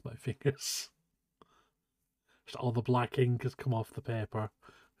ink off my fingers. Just all the black ink has come off the paper.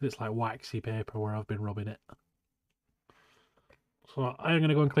 It's like waxy paper where I've been rubbing it. So I'm going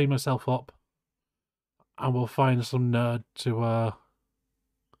to go and clean myself up, and we'll find some nerd to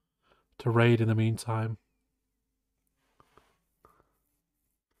raid in the meantime.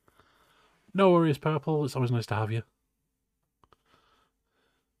 No worries, Purple. It's always nice to have you.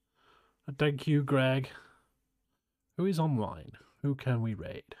 And thank you, Greg. Who is online? Who can we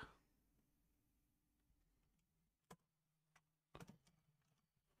raid?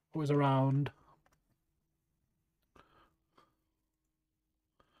 Who is around?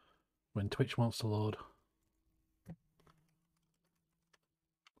 When Twitch wants to load.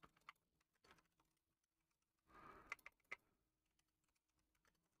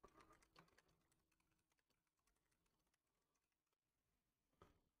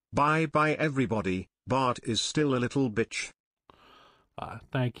 Bye bye everybody, Bart is still a little bitch.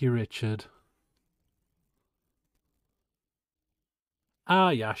 Thank you, Richard. Ah,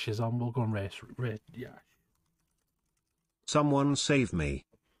 Yash is on. We'll go and raid Yash. Someone save me.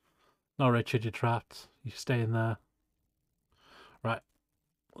 No, Richard, you're trapped. You're staying there. Right.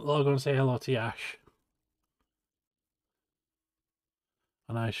 I'll go and say hello to Yash.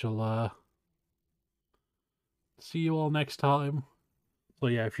 And I shall see you all next time. So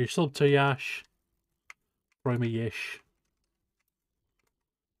yeah, if you're sub to Yash, throw me Yish.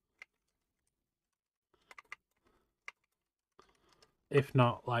 If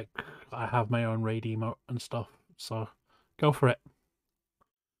not, like, I have my own raid emote and stuff, so go for it.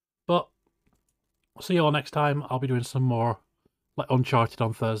 But I'll see you all next time. I'll be doing some more like Uncharted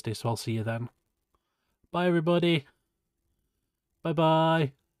on Thursday, so I'll see you then. Bye everybody. Bye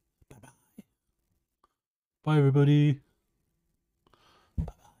bye. Bye bye. Bye everybody. Bye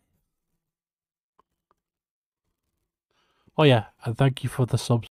bye. Oh yeah, and thank you for the subs.